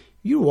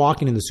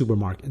the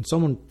supermarket, and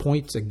someone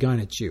points a gun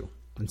at you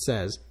and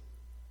says,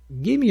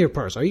 give me your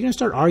purse, are you going to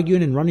start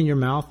arguing and running your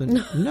mouth?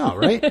 And no,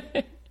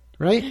 right?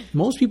 Right?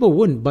 Most people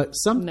wouldn't, but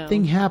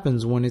something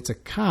happens when it's a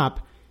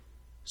cop.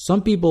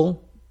 Some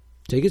people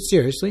take it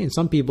seriously, and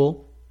some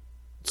people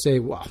say,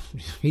 well,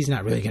 he's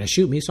not really going to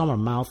shoot me, so I'm going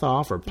to mouth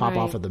off or pop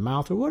off at the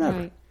mouth or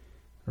whatever.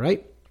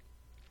 Right?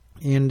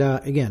 And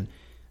again,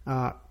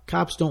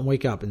 cops don't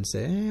wake up and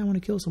say, hey, I want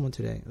to kill someone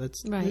today. That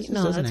just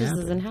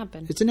doesn't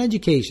happen. It's an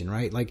education,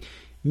 right? Like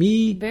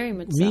me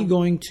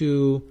going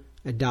to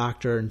a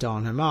doctor and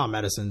telling him, oh,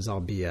 medicine's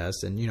all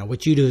BS, and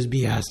what you do is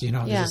BS.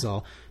 This is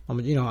all.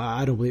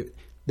 I don't believe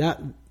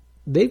that.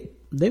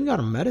 They've got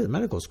a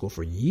medical school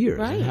for years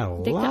and had a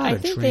lot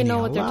of training. They know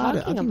what they're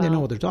talking about. I think they know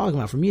what they're talking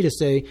about. For me to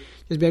say,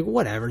 just be like,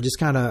 whatever, just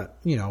kind of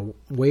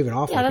wave it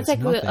off. Yeah, like that's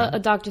it's like a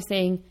doctor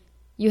saying,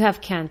 you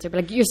have cancer, but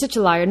like, you're such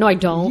a liar. No, I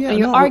don't. And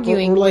you're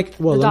arguing with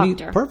the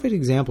doctor. Perfect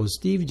example is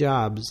Steve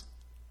Jobs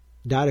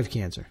died of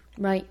cancer.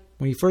 Right.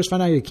 When he first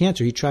found out he had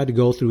cancer, he tried to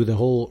go through the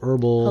whole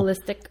herbal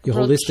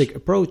holistic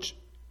approach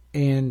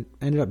and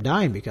ended up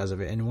dying because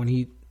of it. And when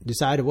he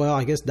decided, well,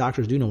 I guess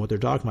doctors do know what they're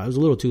talking about, it was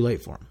a little too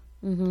late for him.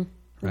 Mm-hmm.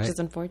 Which is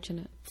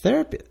unfortunate.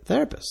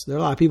 Therapists. There are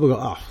a lot of people who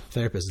go, oh,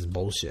 therapist is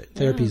bullshit.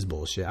 Therapy is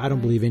bullshit. I don't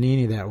believe in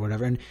any of that or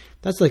whatever. And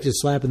that's like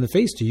just slap in the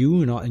face to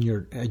you and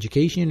your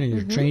education and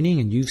your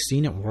training, and you've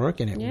seen it work,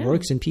 and it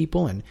works in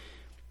people. And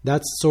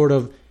that's sort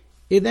of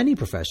in any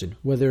profession,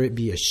 whether it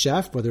be a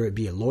chef, whether it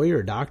be a lawyer,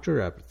 a doctor,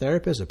 a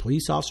therapist, a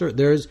police officer.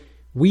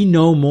 We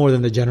know more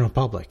than the general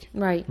public.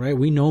 Right.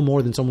 We know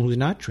more than someone who's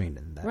not trained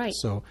in that. Right.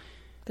 So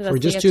for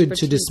just to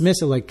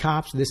dismiss it like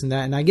cops, this and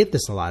that, and I get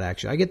this a lot,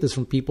 actually. I get this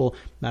from people.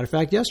 Matter of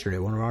fact, yesterday,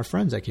 one of our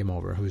friends that came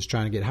over who was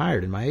trying to get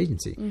hired in my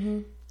agency,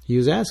 he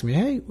was asking me,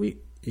 hey,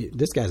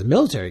 this guy's a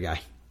military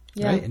guy,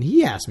 right? And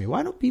he asked me,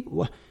 why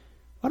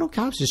why don't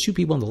cops just shoot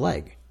people in the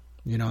leg?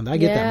 You know, and I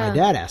get that. My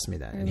dad asked me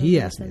that, and he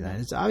asked me that.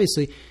 It's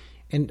obviously,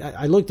 and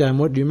I looked at him.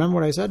 What do you remember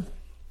what I said?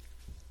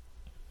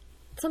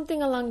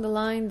 Something along the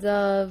lines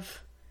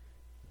of,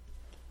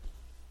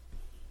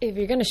 if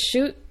you're going to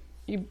shoot,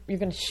 you're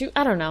going to shoot.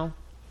 I don't know.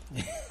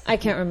 I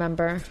can't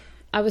remember.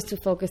 I was too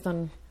focused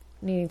on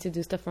needing to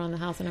do stuff around the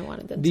house, and I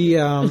wanted them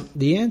to.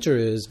 The answer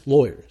is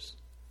lawyers.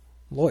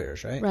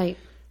 Lawyers, right? Right.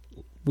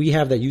 We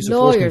have that use of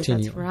force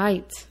continuum. That's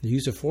right. The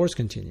use of force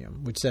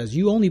continuum, which says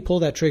you only pull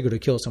that trigger to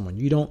kill someone.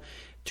 You don't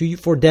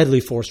for deadly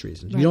force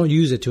reasons. Right. You don't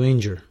use it to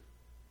injure.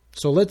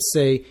 So let's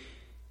say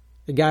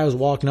a guy was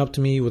walking up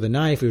to me with a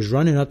knife. He was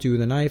running up to you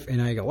with a knife, and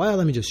I go, well,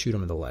 let me just shoot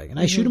him in the leg. And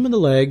I shoot him in the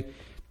leg.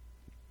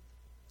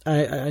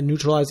 I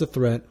neutralize the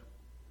threat.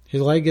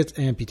 His leg gets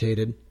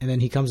amputated, and then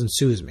he comes and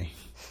sues me,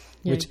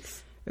 which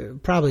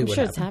probably would happen. I'm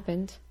sure it's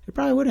happened. It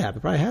probably would happen.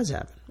 It probably has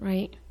happened.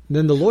 Right. And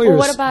then the lawyers... Well,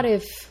 what about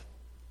if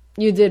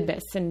you did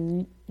miss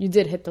and you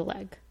did hit the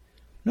leg?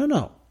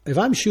 No. If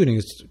I'm shooting,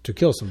 it's to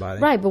kill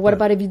somebody. Right, but what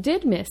about if you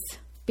did miss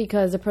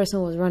because the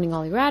person was running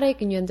all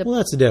erratic and you end up... Well,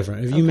 that's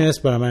different. If you miss,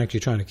 but I'm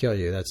actually trying to kill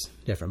you, that's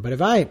different. But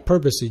if I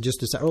purposely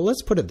just decide... Well,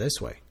 let's put it this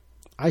way.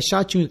 I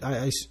shot you...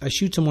 I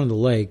shoot someone in the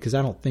leg because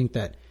I don't think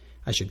that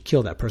I should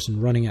kill that person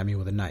running at me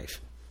with a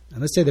knife. And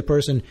let's say the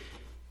person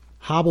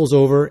hobbles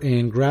over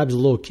and grabs a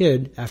little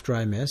kid after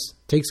I miss,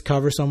 takes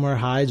cover somewhere,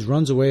 hides,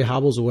 runs away,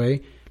 hobbles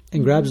away,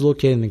 and grabs a little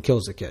kid and then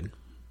kills the kid.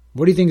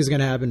 What do you think is going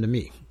to happen to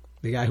me,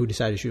 the guy who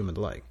decided to shoot him in the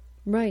leg?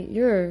 Right,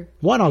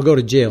 one, I'll go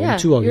to jail, and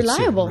two, I'll get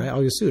liable. sued. Right?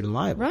 I'll get sued and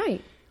liable.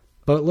 Right.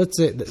 But let's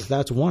say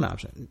that's one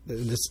option.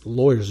 This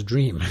lawyer's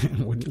dream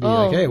would be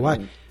like, hey,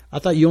 why? I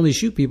thought you only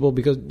shoot people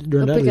because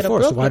they're deadly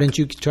force. So why didn't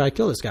you try to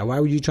kill this guy? Why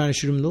were you trying to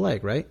shoot him in the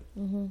leg, right?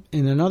 Mm-hmm.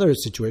 And another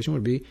situation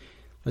would be,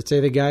 let's say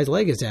the guy's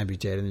leg is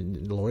amputated,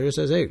 and the lawyer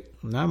says, hey,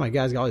 now my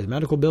guy's got all these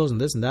medical bills and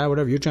this and that,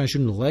 whatever. You're trying to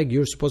shoot him in the leg.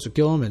 You're supposed to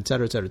kill him, et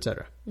cetera, et cetera, et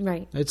cetera.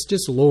 Right. It's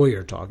just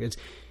lawyer talk.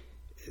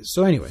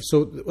 So anyway,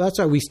 so that's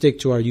why we stick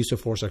to our use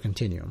of force or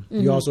continuum.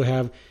 Mm-hmm. You also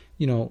have,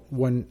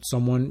 when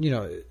someone,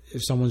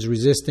 if someone's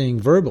resisting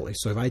verbally.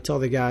 So if I tell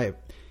the guy,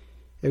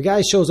 if a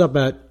guy shows up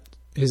at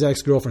his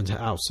ex-girlfriend's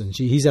house and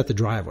he's at the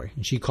driveway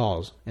and she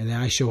calls and then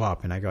I show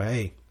up and I go,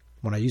 hey,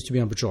 when I used to be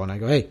on patrol, and I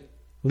go, hey,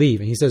 leave.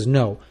 And he says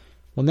no.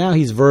 Well, now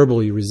he's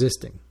verbally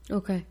resisting.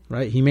 Okay.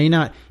 Right? He may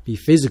not be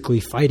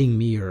physically fighting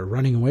me or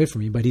running away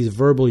from me, but he's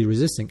verbally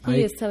resisting.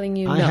 He is telling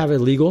you I have a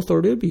legal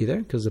authority to be there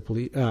because the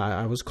police.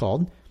 I was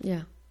called.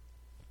 Yeah.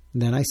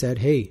 And then I said,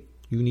 hey,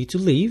 you need to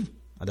leave.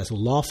 That's a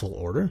lawful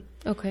order.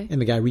 Okay. And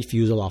the guy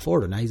refused a lawful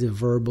order. Now he's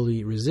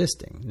verbally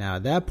resisting. Now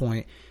at that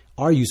point,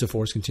 our use of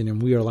force continuum,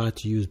 we are allowed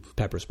to use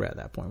pepper spray at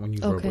that point when you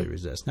verbally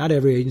resist. Not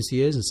every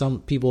agency is, and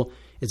some people,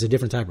 it's a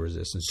different type of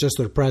resistance. Just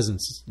their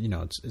presence,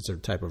 it's a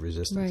type of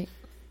resistance. Right.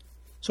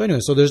 So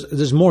anyway, so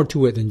there's more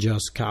to it than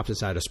just cops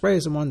decide to spray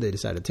someone, they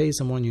decide to tase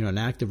someone, an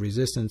active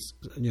resistance,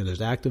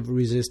 there's active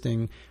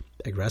resisting,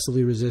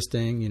 aggressively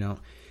resisting,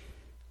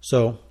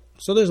 So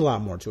there's a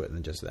lot more to it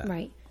than just that.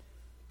 Right.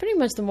 Pretty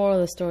much the moral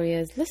of the story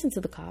is listen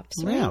to the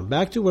cops, right? Yeah,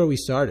 back to where we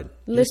started.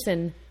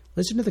 Listen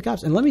to the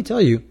cops. And let me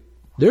tell you,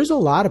 there's a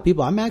lot of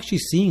people, I'm actually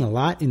seeing a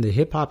lot in the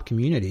hip hop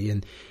community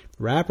and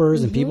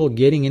rappers and people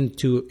getting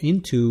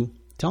into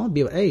telling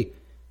people, hey,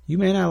 you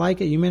may not like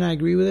it, you may not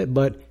agree with it,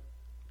 but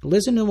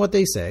listen to what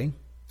they say and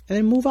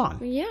then move on.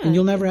 Yeah. And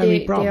you'll never have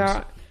any problems. They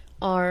are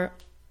our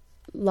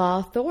law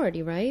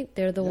authority, right?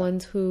 They're the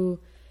ones who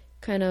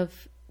kind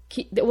of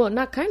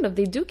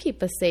they do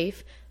keep us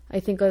safe. I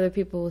think other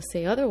people will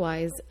say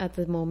otherwise at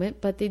the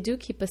moment, but they do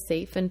keep us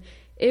safe. And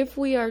if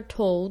we are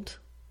told,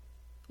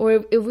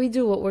 or if we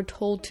do what we're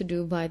told to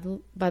do by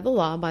the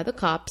law, by the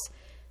cops,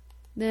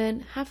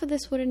 then half of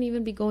this wouldn't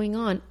even be going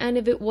on. And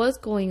if it was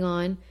going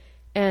on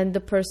and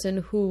the person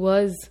who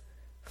was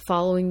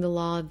following the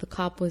law, the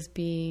cop was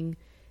being,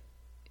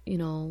 I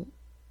don't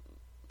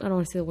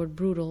want to say the word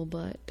brutal,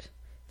 but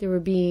they were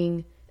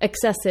being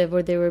excessive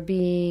or they were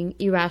being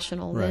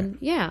irrational, then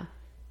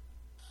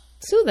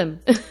sue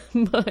them.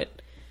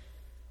 But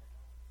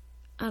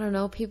I don't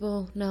know,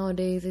 people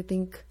nowadays, I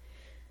think,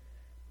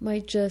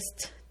 might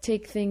just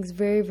take things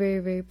very, very,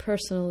 very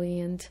personally.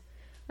 And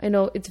I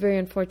know it's very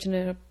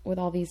unfortunate with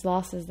all these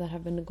losses that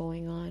have been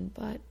going on,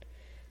 but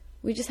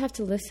we just have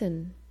to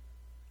listen.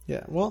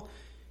 Yeah, well,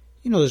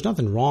 there's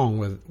nothing wrong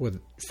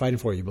with fighting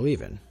for what you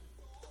believe in.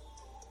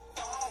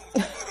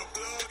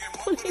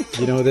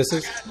 You know who this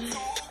is?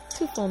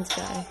 Two Phones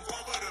guy.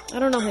 I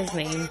don't know his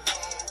name.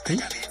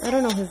 I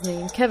don't know his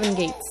name. Kevin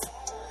Gates.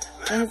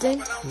 Is that his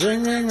name?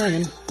 Ring, ring,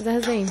 ringing. Is that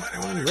his name?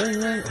 Ring,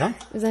 ring. Huh?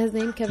 Is that his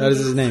name? Kevin That Gates?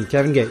 is his name,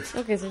 Kevin Gates.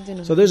 Okay, so I do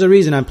know. So there's a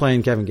reason I'm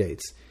playing Kevin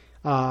Gates.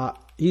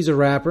 He's a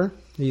rapper.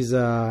 He's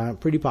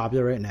pretty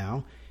popular right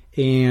now.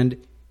 And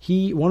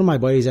one of my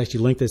buddies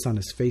actually linked this on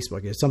his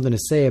Facebook. He has something to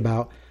say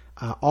about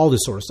all this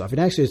sort of stuff. And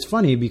actually, it's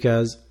funny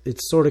because it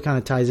sort of kind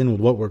of ties in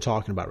with what we're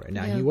talking about right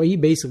now. Yeah. What he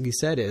basically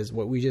said is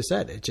what we just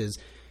said, which is,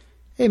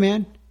 hey,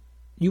 man,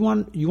 you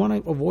want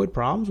to avoid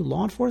problems with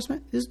law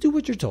enforcement? Just do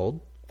what you're told.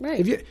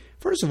 Right.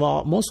 First of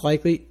all, most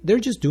likely, they're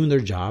just doing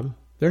their job.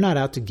 They're not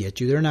out to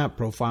get you. They're not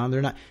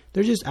profiling.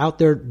 They're just out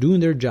there doing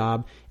their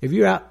job. If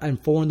you're out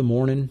at 4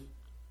 a.m,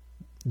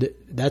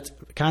 that's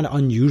kind of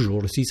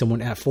unusual to see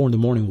someone at 4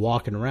 a.m.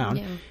 walking around.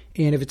 Yeah.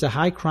 And if it's a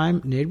high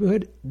crime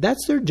neighborhood,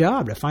 that's their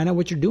job to find out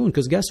what you're doing.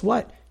 Because guess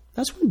what?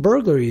 That's when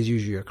burglaries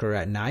usually occur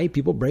at night.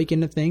 People break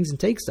into things and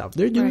take stuff.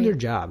 They're doing their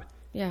job.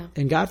 Yeah.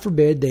 And God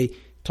forbid they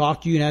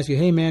talk to you and ask you,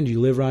 hey, man, do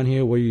you live around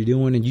here? What are you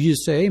doing? And you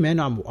just say, hey, man,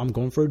 I'm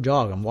going for a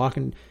jog. I'm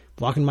walking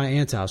to my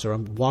aunt's house, or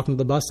I'm walking to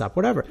the bus stop,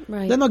 whatever.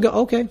 Right. Then they'll go,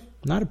 okay,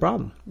 not a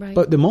problem. Right.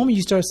 But the moment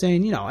you start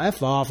saying,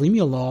 F off, leave me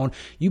alone,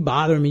 you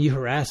bother me, you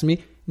harass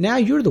me, now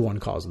you're the one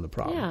causing the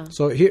problem. Yeah.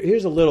 So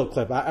here's a little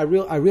clip. I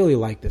really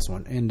like this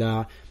one. And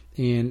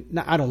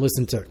I don't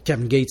listen to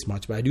Kevin Gates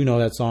much, but I do know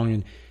that song,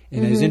 and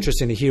it was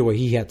interesting to hear what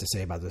he had to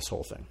say about this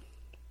whole thing.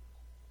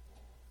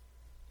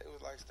 It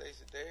was like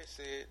Stacey Dad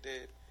said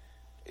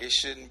that it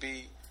shouldn't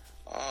be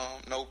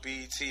no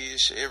BET.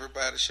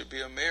 Everybody should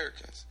be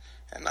Americans.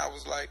 And I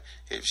was like,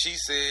 if she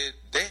said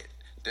that,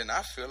 then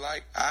I feel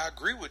like I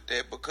agree with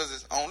that, because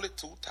it's only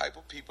two type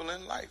of people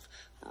in life: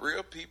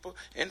 real people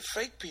and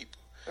fake people.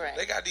 Right.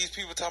 They got these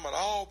people talking about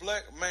all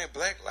black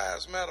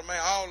lives matter, man,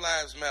 all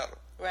lives matter.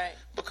 Right.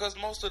 Because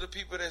most of the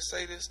people that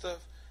say this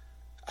stuff,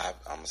 I'm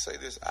gonna say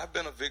this: I've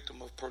been a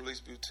victim of police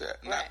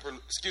brutality. Right.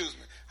 Excuse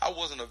me, I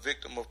wasn't a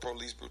victim of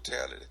police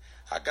brutality.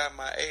 I got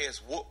my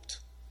ass whooped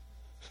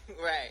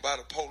right. by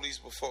the police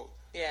before.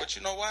 Yeah. But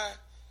you know why?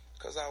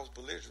 Because I was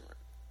belligerent.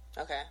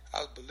 Okay. I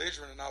was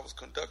belligerent, and I was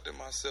conducting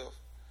myself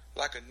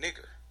like a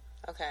nigger.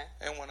 Okay.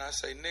 And when I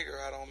say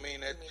nigger, I don't mean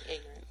that. You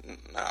mean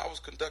ignorant. No, I was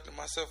conducting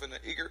myself in an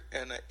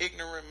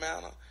ignorant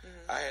manner.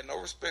 Mm-hmm. I had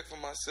no respect for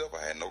myself.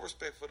 I had no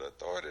respect for the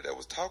authority that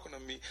was talking to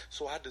me.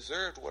 So I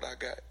deserved what I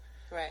got.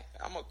 Right.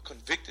 I'm a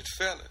convicted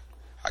felon.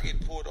 I get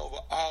pulled over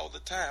all the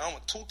time. I'm a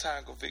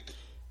 2-time convicted.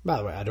 By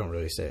the way, I don't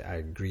really say I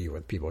agree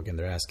with people getting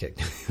their ass kicked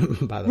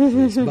by the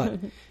police, but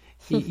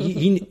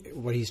he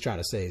what he's trying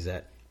to say is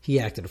that he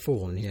acted a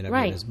fool and he ended up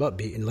getting his butt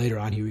beat, and later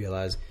on he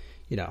realized,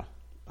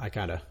 I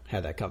kind of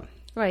had that coming.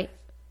 Right.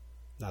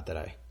 Not that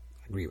I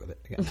agree with it,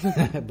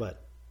 again.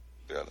 But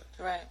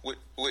right.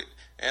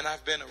 And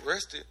I've been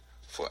arrested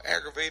for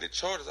aggravated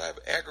charges. I have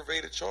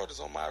aggravated charges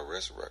on my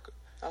arrest record.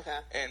 Okay.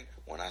 And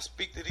when I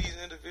speak to these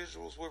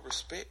individuals with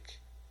respect,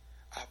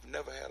 I've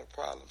never had a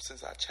problem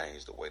since I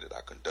changed the way that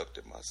I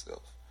conducted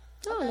myself.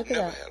 Oh, I've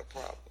never had a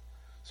problem.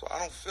 So I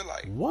don't feel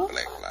like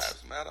Black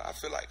Lives Matter. I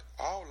feel like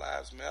all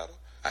lives matter.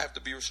 I have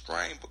to be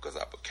restrained because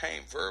I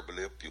became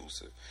verbally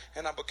abusive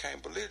and I became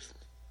belligerent.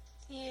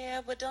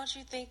 Yeah, but don't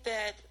you think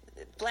that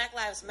Black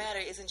Lives Matter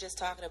isn't just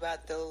talking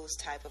about those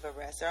type of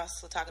arrests? They're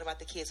also talking about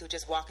the kids who are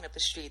just walking up the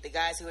street, the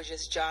guys who are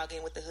just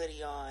jogging with the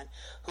hoodie on,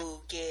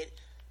 who get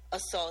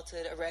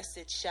assaulted,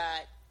 arrested,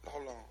 shot.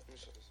 Hold on. Let me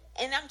show this.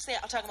 And I'm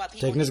talking about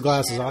people taking his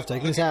glasses off,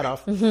 taking his hat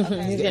off.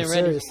 Okay. He's getting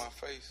ready. In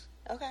my face.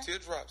 Okay.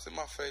 Teardrops in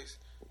my face.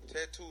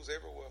 Tattoos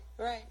everywhere.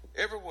 Right.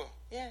 Everywhere.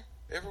 Yeah.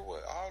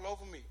 Everywhere. All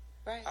over me.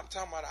 Right. I'm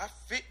talking about I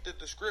fit the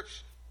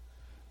description.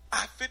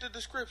 I fit the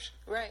description.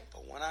 Right.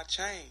 But when I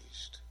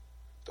changed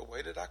the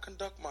way that I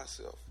conduct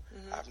myself,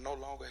 I've no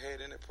longer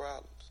had any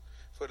problems.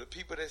 For the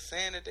people that's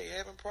saying that they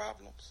having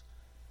problems,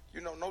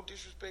 no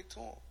disrespect to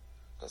them.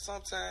 Because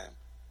sometimes,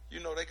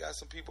 they got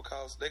some people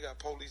they got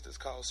police that's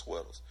called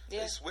sweaters.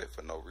 Yeah. They sweat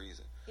for no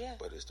reason. Yeah.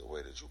 But it's the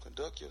way that you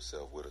conduct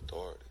yourself with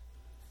authority.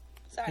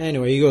 Sorry.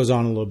 Anyway, he goes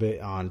on a little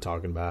bit on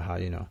talking about how,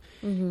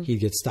 he'd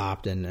get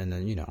stopped and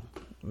then,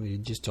 you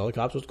just tell the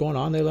cops what's going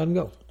on. They let him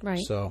go. Right.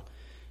 So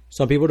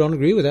some people don't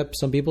agree with that.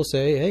 Some people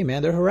say, hey,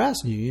 man, they're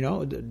harassing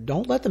you.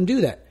 Don't let them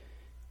do that.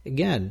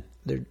 Again,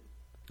 they're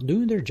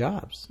doing their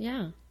jobs.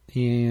 Yeah.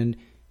 And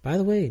by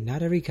the way,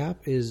 not every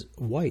cop is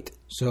white.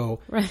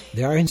 So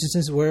there are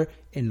instances where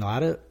in a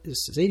lot of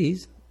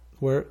cities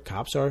where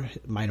cops are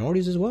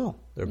minorities as well.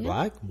 They're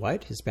black,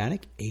 white,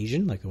 Hispanic,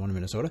 Asian, like the one in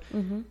Minnesota.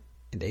 Mm-hmm.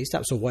 And they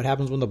stop. So what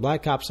happens when the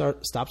black cop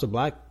stops a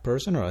black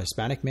person, or a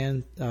Hispanic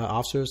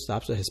officer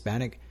stops a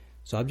Hispanic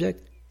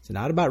subject? It's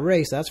not about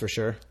race, that's for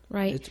sure.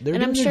 Right. They're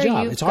and doing I'm their sure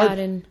job. you've it's hard.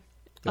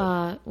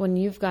 gotten when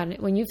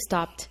you've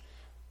stopped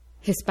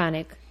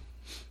Hispanic.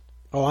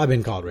 Oh, I've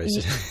been called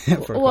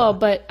racist. Well,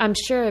 but I'm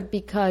sure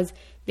because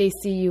they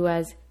see you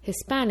as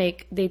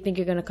Hispanic, they think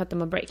you're going to cut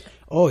them a break.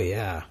 Oh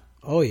yeah.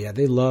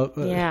 They love.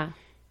 Yeah.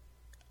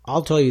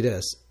 I'll tell you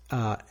this.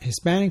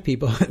 Hispanic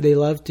people, they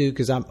love to,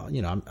 because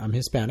I'm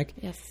Hispanic.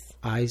 Yes.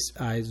 I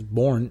was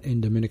born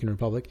in Dominican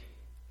Republic.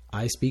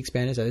 I speak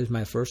Spanish. That is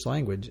my first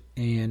language.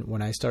 And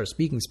when I start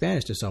speaking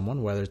Spanish to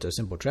someone, whether it's a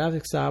simple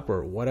traffic stop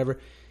or whatever,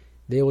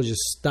 they will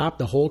just stop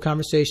the whole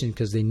conversation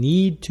because they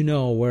need to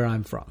know where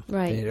I'm from.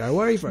 Right.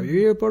 Where are you from?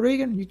 You're Puerto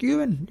Rican? You're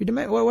Cuban? You're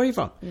Dominican? Where are you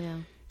from? Yeah.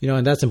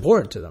 And that's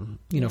important to them,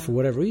 for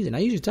whatever reason. I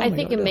usually tell them. I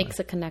think it makes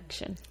a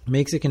connection.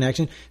 Makes a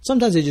connection.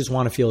 Sometimes they just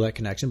want to feel that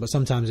connection, but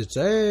sometimes it's,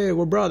 hey,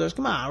 we're brothers.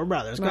 Come on, we're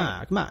brothers.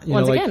 Right. Come on.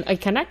 Once again, a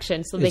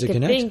connection. So they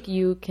can think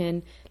you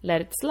can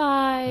let it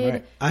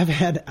slide.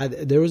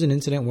 Right. There was an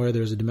incident where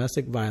there was a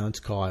domestic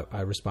violence call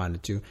I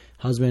responded to.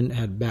 Husband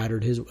had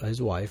battered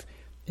his wife,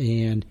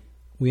 and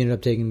We ended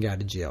up taking the guy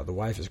to jail. The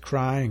wife is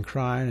crying and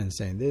crying and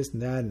saying this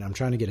and that, and I'm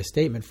trying to get a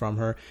statement from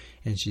her,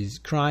 and she's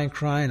crying.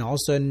 All of a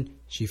sudden,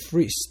 she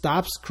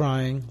stops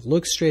crying,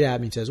 looks straight at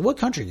me, and says, "What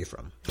country are you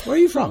from? Where are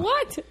you from?"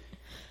 What?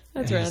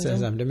 That's and random.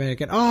 Says, "I'm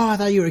Dominican." "Oh, I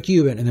thought you were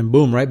Cuban." And then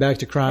boom, right back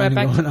to crying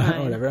and going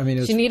on, whatever. I mean,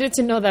 it was, she needed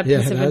to know that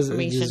piece of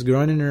information. Just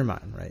growing in her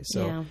mind, right?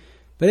 So. Yeah.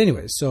 But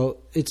anyway, so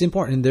it's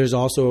important. And there's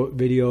also a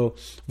video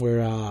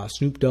where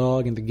Snoop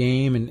Dogg and The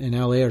Game in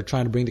L.A. are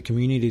trying to bring the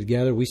community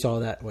together. We saw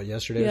that Yep.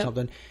 yesterday or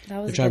something. That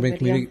was They're trying to bring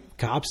video. community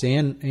cops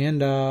and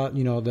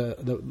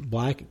the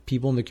black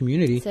people in the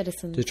community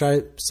Citizens. to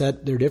try to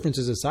set their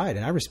differences aside.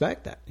 And I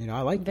respect that.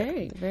 I like that.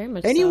 Very, very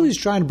much. Anyone so. who's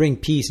trying to bring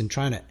peace and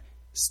trying to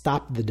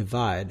stop the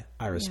divide,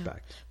 I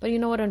respect. Yeah. But you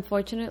know what?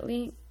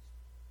 Unfortunately,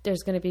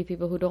 there's going to be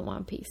people who don't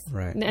want peace.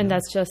 Right. And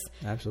that's just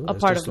Absolutely. a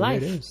part That's of just the way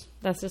life. it is.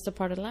 That's just a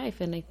part of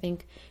life. And I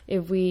think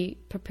if we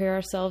prepare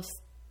ourselves,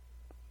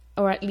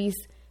 or at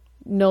least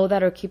know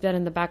that or keep that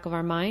in the back of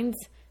our minds,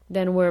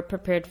 then we're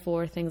prepared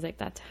for things like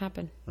that to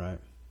happen. Right.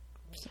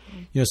 So.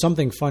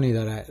 Something funny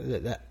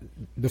that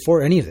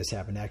before any of this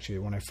happened, actually,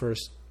 when I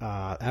first,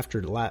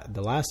 after the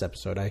last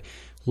episode, I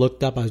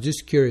looked up, I was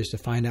just curious to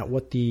find out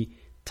what the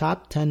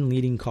top 10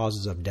 leading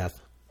causes of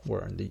death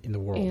were in the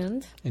world.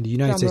 And? In the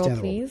United States Drum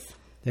and the roll, world. please.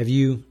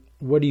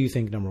 What do you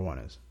think number one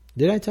is?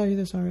 Did I tell you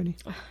this already?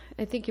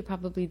 I think you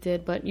probably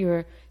did, but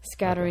you're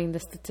scattering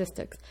the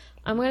statistics.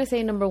 I'm going to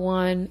say number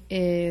one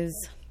is...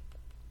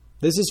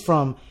 This is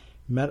from...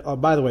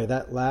 by the way,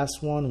 that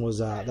last one was...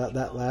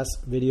 that last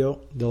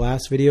video... The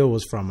last video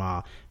was from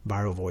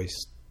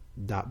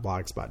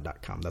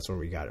viralvoice.blogspot.com. That's where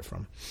we got it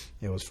from.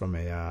 It was from the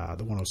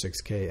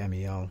 106K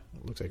MEL.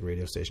 It looks like a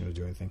radio station was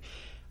doing a thing.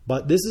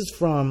 But this is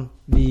from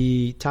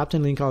the top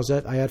 10 leading causes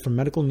of death I had from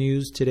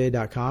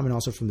medicalnewstoday.com and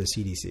also from the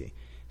CDC.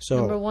 So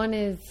number one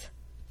is,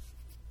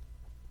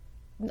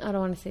 I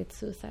don't want to say it's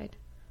suicide.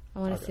 I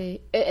want to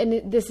say,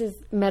 and this is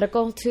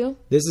medical too?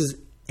 This is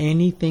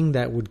anything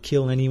that would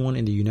kill anyone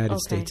in the United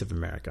States of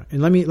America.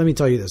 And let me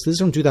tell you this. This is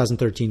from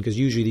 2013 because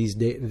usually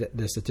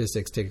the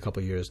statistics take a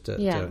couple of years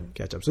to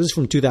catch up. So this is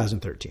from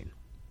 2013.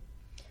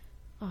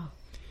 Oh.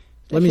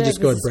 Let me just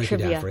go and break it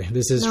down for you.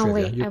 This is trivia.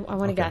 Wait, I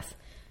want to guess.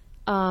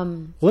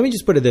 Well, let me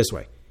just put it this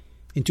way.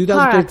 In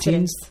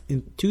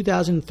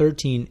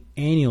 2013,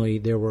 annually,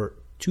 there were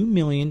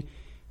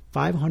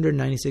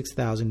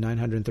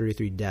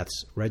 2,596,933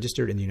 deaths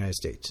registered in the United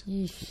States.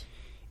 Yeesh.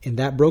 And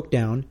that broke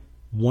down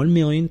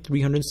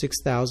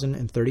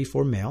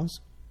 1,306,034 males,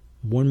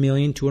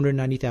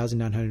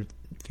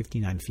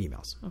 1,290,959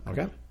 females.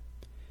 Okay?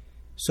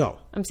 So.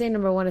 I'm saying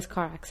number one is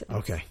car accidents.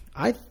 Okay.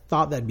 I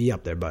thought that'd be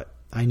up there, but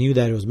I knew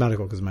that it was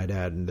medical because my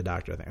dad and the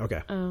doctor thing.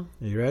 Okay. Oh.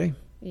 Are you ready?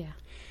 Yeah.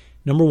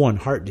 Number one,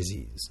 heart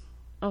disease.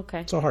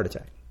 Okay. So a heart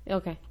attack.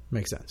 Okay.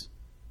 Makes sense.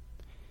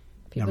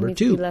 People need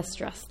to be less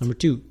stressed. Number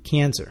two,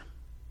 cancer.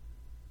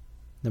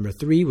 Number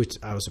three, which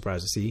I was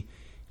surprised to see,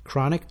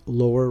 chronic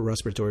lower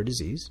respiratory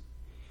disease.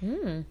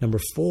 Number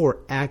four,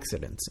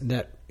 accidents. And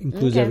that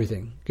includes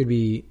everything. Could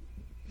be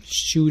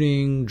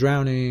shooting,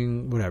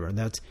 drowning, whatever.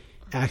 That's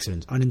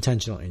accidents,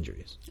 unintentional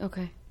injuries.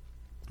 Okay.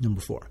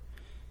 Number four.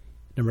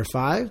 Number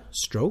five,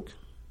 stroke.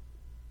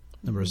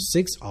 Number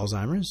six,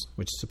 Alzheimer's,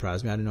 which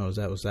surprised me. I didn't know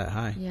that was that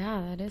high.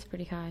 Yeah, that is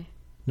pretty high.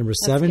 Number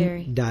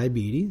seven,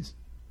 diabetes.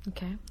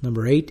 Okay.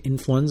 Number 8,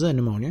 influenza and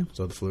pneumonia,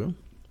 so the flu.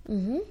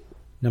 Mm-hmm.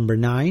 Number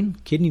 9,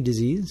 kidney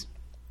disease.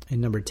 And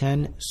number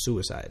 10,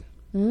 suicide.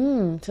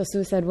 So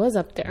suicide was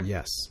up there.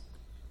 Yes.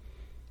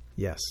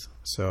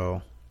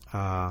 So,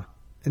 and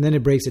then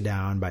it breaks it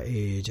down by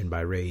age and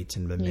by rate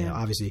and by male.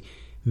 Obviously,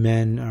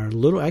 men are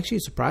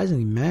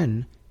surprisingly,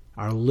 men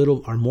are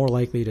more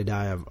likely to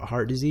die of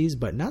heart disease,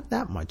 but not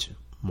that much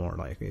more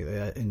likely.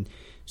 And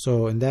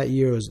so in that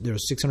year, there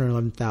was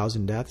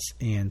 611,000 deaths,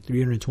 and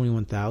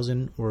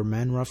 321,000 were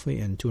men roughly,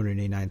 and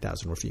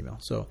 289,000 were female.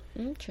 So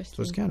interesting.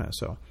 So it's kind of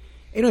so.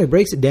 Anyway, it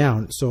breaks it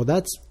down. So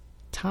that's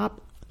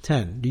top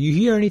 10. Do you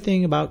hear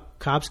anything about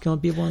cops killing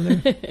people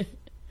in there?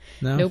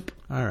 No. Nope.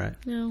 All right.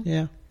 No.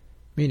 Yeah.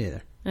 Me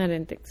neither. I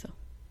didn't think so.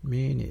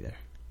 Me neither.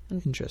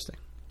 Interesting.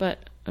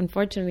 But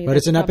unfortunately, but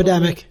it's an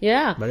epidemic.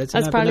 Yeah, but it's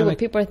that's probably what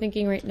people are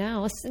thinking right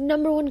now. It's the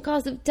number one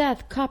cause of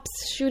death: cops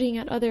shooting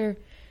at other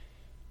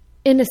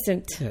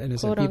innocent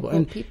people.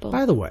 And people.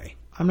 By the way,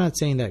 I'm not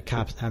saying that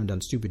cops haven't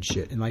done stupid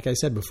shit. And like I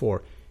said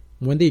before,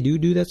 when they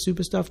do that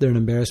stupid stuff, they're an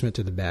embarrassment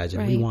to the badge,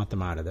 and we want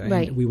them out of there.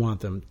 Right. And we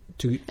want them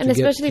to and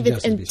especially if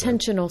it's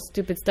intentional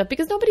stupid stuff,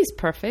 because nobody's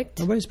perfect.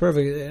 Nobody's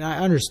perfect, and I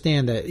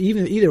understand that.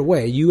 Either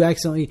way, you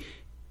accidentally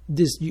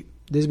there's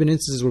been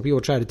instances where people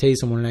try to tase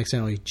someone and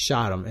accidentally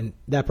shot them, and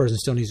that person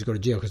still needs to go to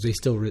jail because they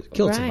still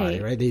killed somebody,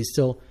 right? They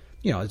still,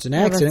 it's an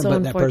accident,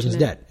 but that person's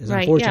dead. It's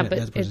unfortunate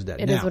that person's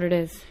dead. It is what it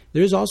is.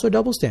 There is also a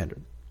double standard,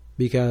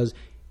 because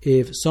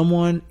if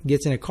someone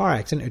gets in a car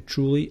accident, a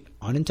truly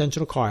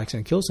unintentional car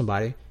accident, kills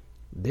somebody,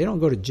 they don't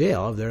go to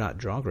jail if they're not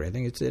drunk or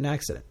anything. It's an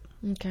accident.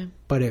 Okay.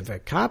 But if a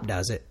cop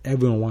does it,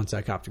 everyone wants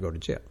that cop to go to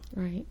jail.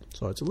 Right.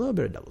 So it's a little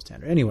bit of double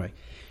standard. Anyway,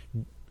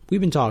 we've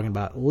been talking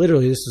about,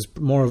 literally, this is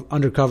more of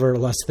undercover,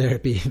 less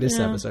therapy this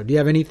episode. Do you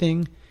have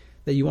anything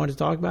that you want to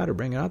talk about or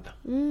bring up?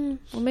 Well,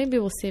 maybe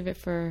we'll save it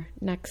for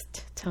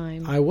next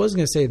time. I was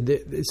going to say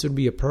this would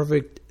be a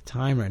perfect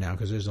time right now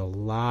because there's a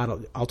lot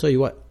of... I'll tell you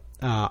what.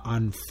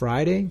 On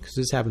Friday, because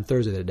this happened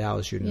Thursday, the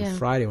Dallas shooting. Yeah.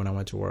 Friday when I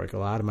went to work, a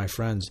lot of my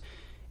friends,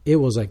 it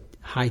was like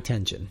high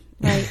tension.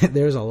 Right.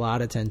 There's a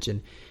lot of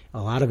tension,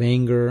 a lot of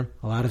anger,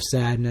 a lot of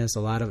sadness,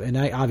 and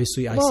I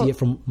see it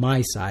from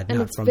my side, and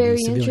not it's from the very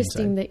civilian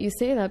interesting side. that you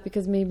say that,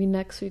 because maybe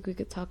next week we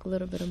could talk a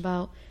little bit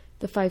about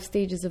the 5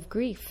 stages of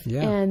grief.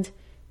 Yeah. And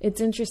it's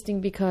interesting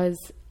because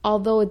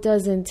although it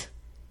doesn't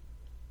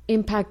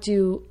impact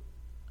you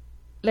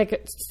like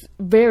it's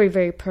very,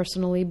 very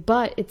personally,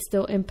 but it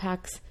still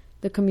impacts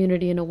the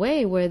community in a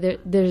way where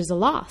there's a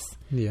loss,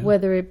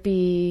 whether it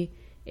be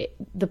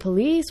the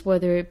police,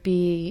 whether it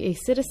be a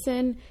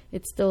citizen,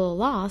 it's still a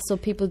loss. So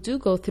people do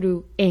go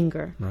through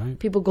anger. Right.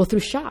 People go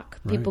through shock.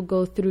 Right. People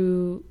go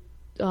through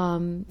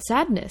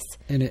sadness.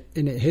 And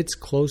it hits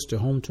close to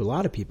home to a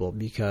lot of people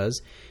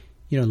because,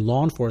 in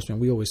law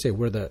enforcement, we always say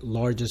we're the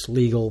largest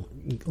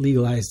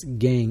legalized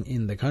gang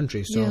in the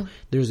country. So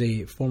there's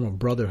a form of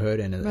brotherhood,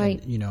 and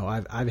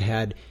I've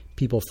had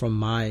people from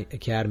my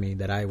academy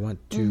that I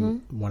went to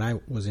when I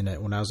was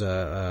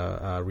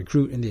a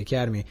recruit in the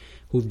academy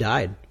who've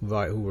died,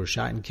 who were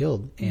shot and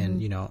killed.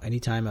 And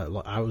anytime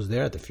I was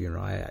there at the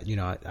funeral,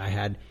 I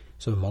had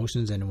some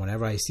emotions. And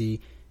whenever I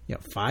see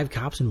 5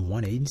 cops in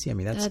one agency, I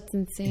mean that's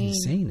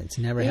insane. It's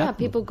never happened.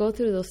 Yeah, people go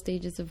through those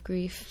stages of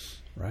grief.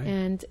 Right.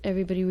 And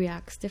everybody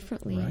reacts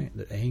differently. Right.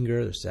 The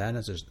anger, the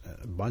sadness, there's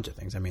a bunch of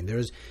things. I mean, there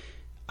was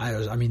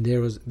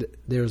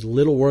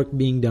little work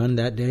being done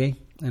that day,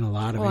 and a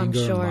lot of anger,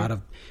 I'm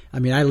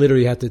sure. I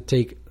literally had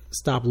to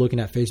stop looking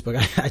at Facebook.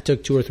 I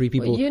took 2 or 3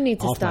 people you need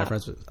to off stop. my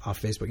friends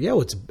off Facebook. Yeah,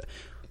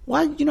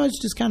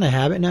 it's just kind of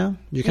habit now.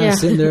 You're kind of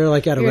sitting there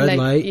like at a red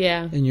light,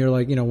 and you're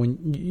like, when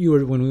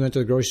we went to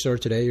the grocery store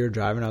today, you're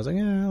driving. I was like,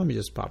 let me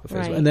just pop a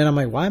Facebook, Right. and then I'm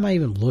like, why am I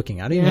even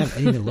looking? I don't even have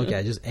anything to look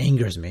at. It just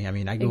angers me. I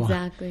mean, I go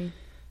exactly.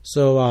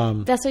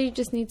 So that's why you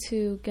just need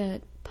to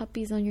get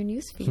puppies on your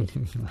newsfeed.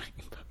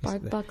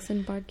 Bark Bucks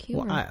and Bark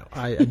Humor. Well,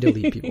 I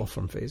delete people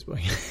from Facebook.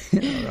 I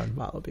don't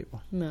unfollow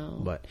people. No.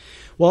 But,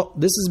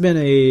 this has been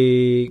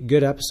a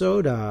good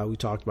episode. We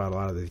talked about a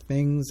lot of the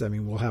things. I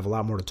mean, we'll have a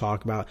lot more to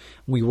talk about.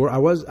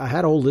 I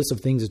had a whole list of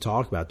things to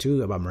talk about,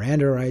 too, about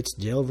Miranda rights,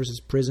 jail versus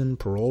prison,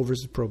 parole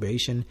versus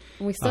probation.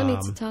 And we still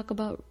need to talk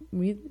about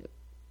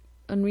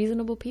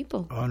unreasonable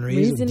people.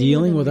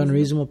 Dealing with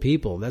unreasonable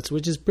people.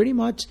 Which is pretty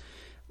much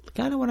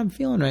kind of what I'm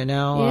feeling right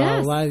now.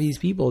 Yes. A lot of these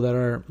people that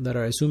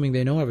are assuming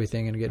they know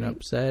everything and getting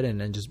upset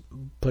and just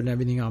putting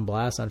everything on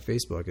blast on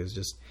Facebook is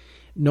just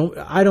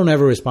I don't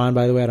ever respond,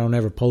 by the way. I don't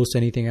ever post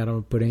anything. I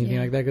don't put anything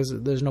like that because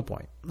there's no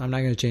point. I'm not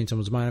going to change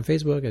someone's mind on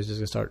Facebook. It's just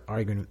going to start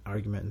argument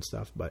and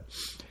stuff. But,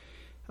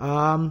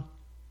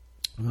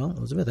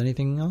 Elizabeth,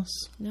 anything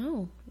else?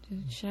 No.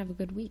 You should have a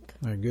good week.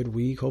 A good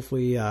week.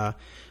 Hopefully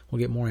we'll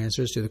get more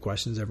answers to the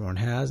questions everyone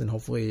has, and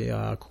hopefully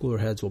cooler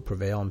heads will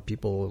prevail and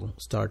people will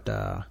start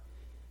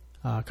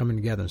coming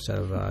together instead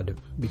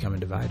of becoming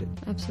divided.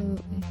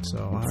 Absolutely.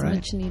 So, it's all right.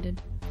 much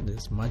needed.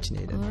 It's much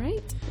needed. All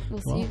right. We'll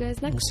see you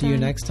guys next time. We'll see you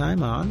next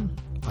time on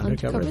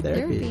Undercover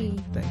Therapy.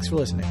 Thanks for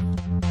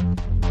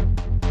listening.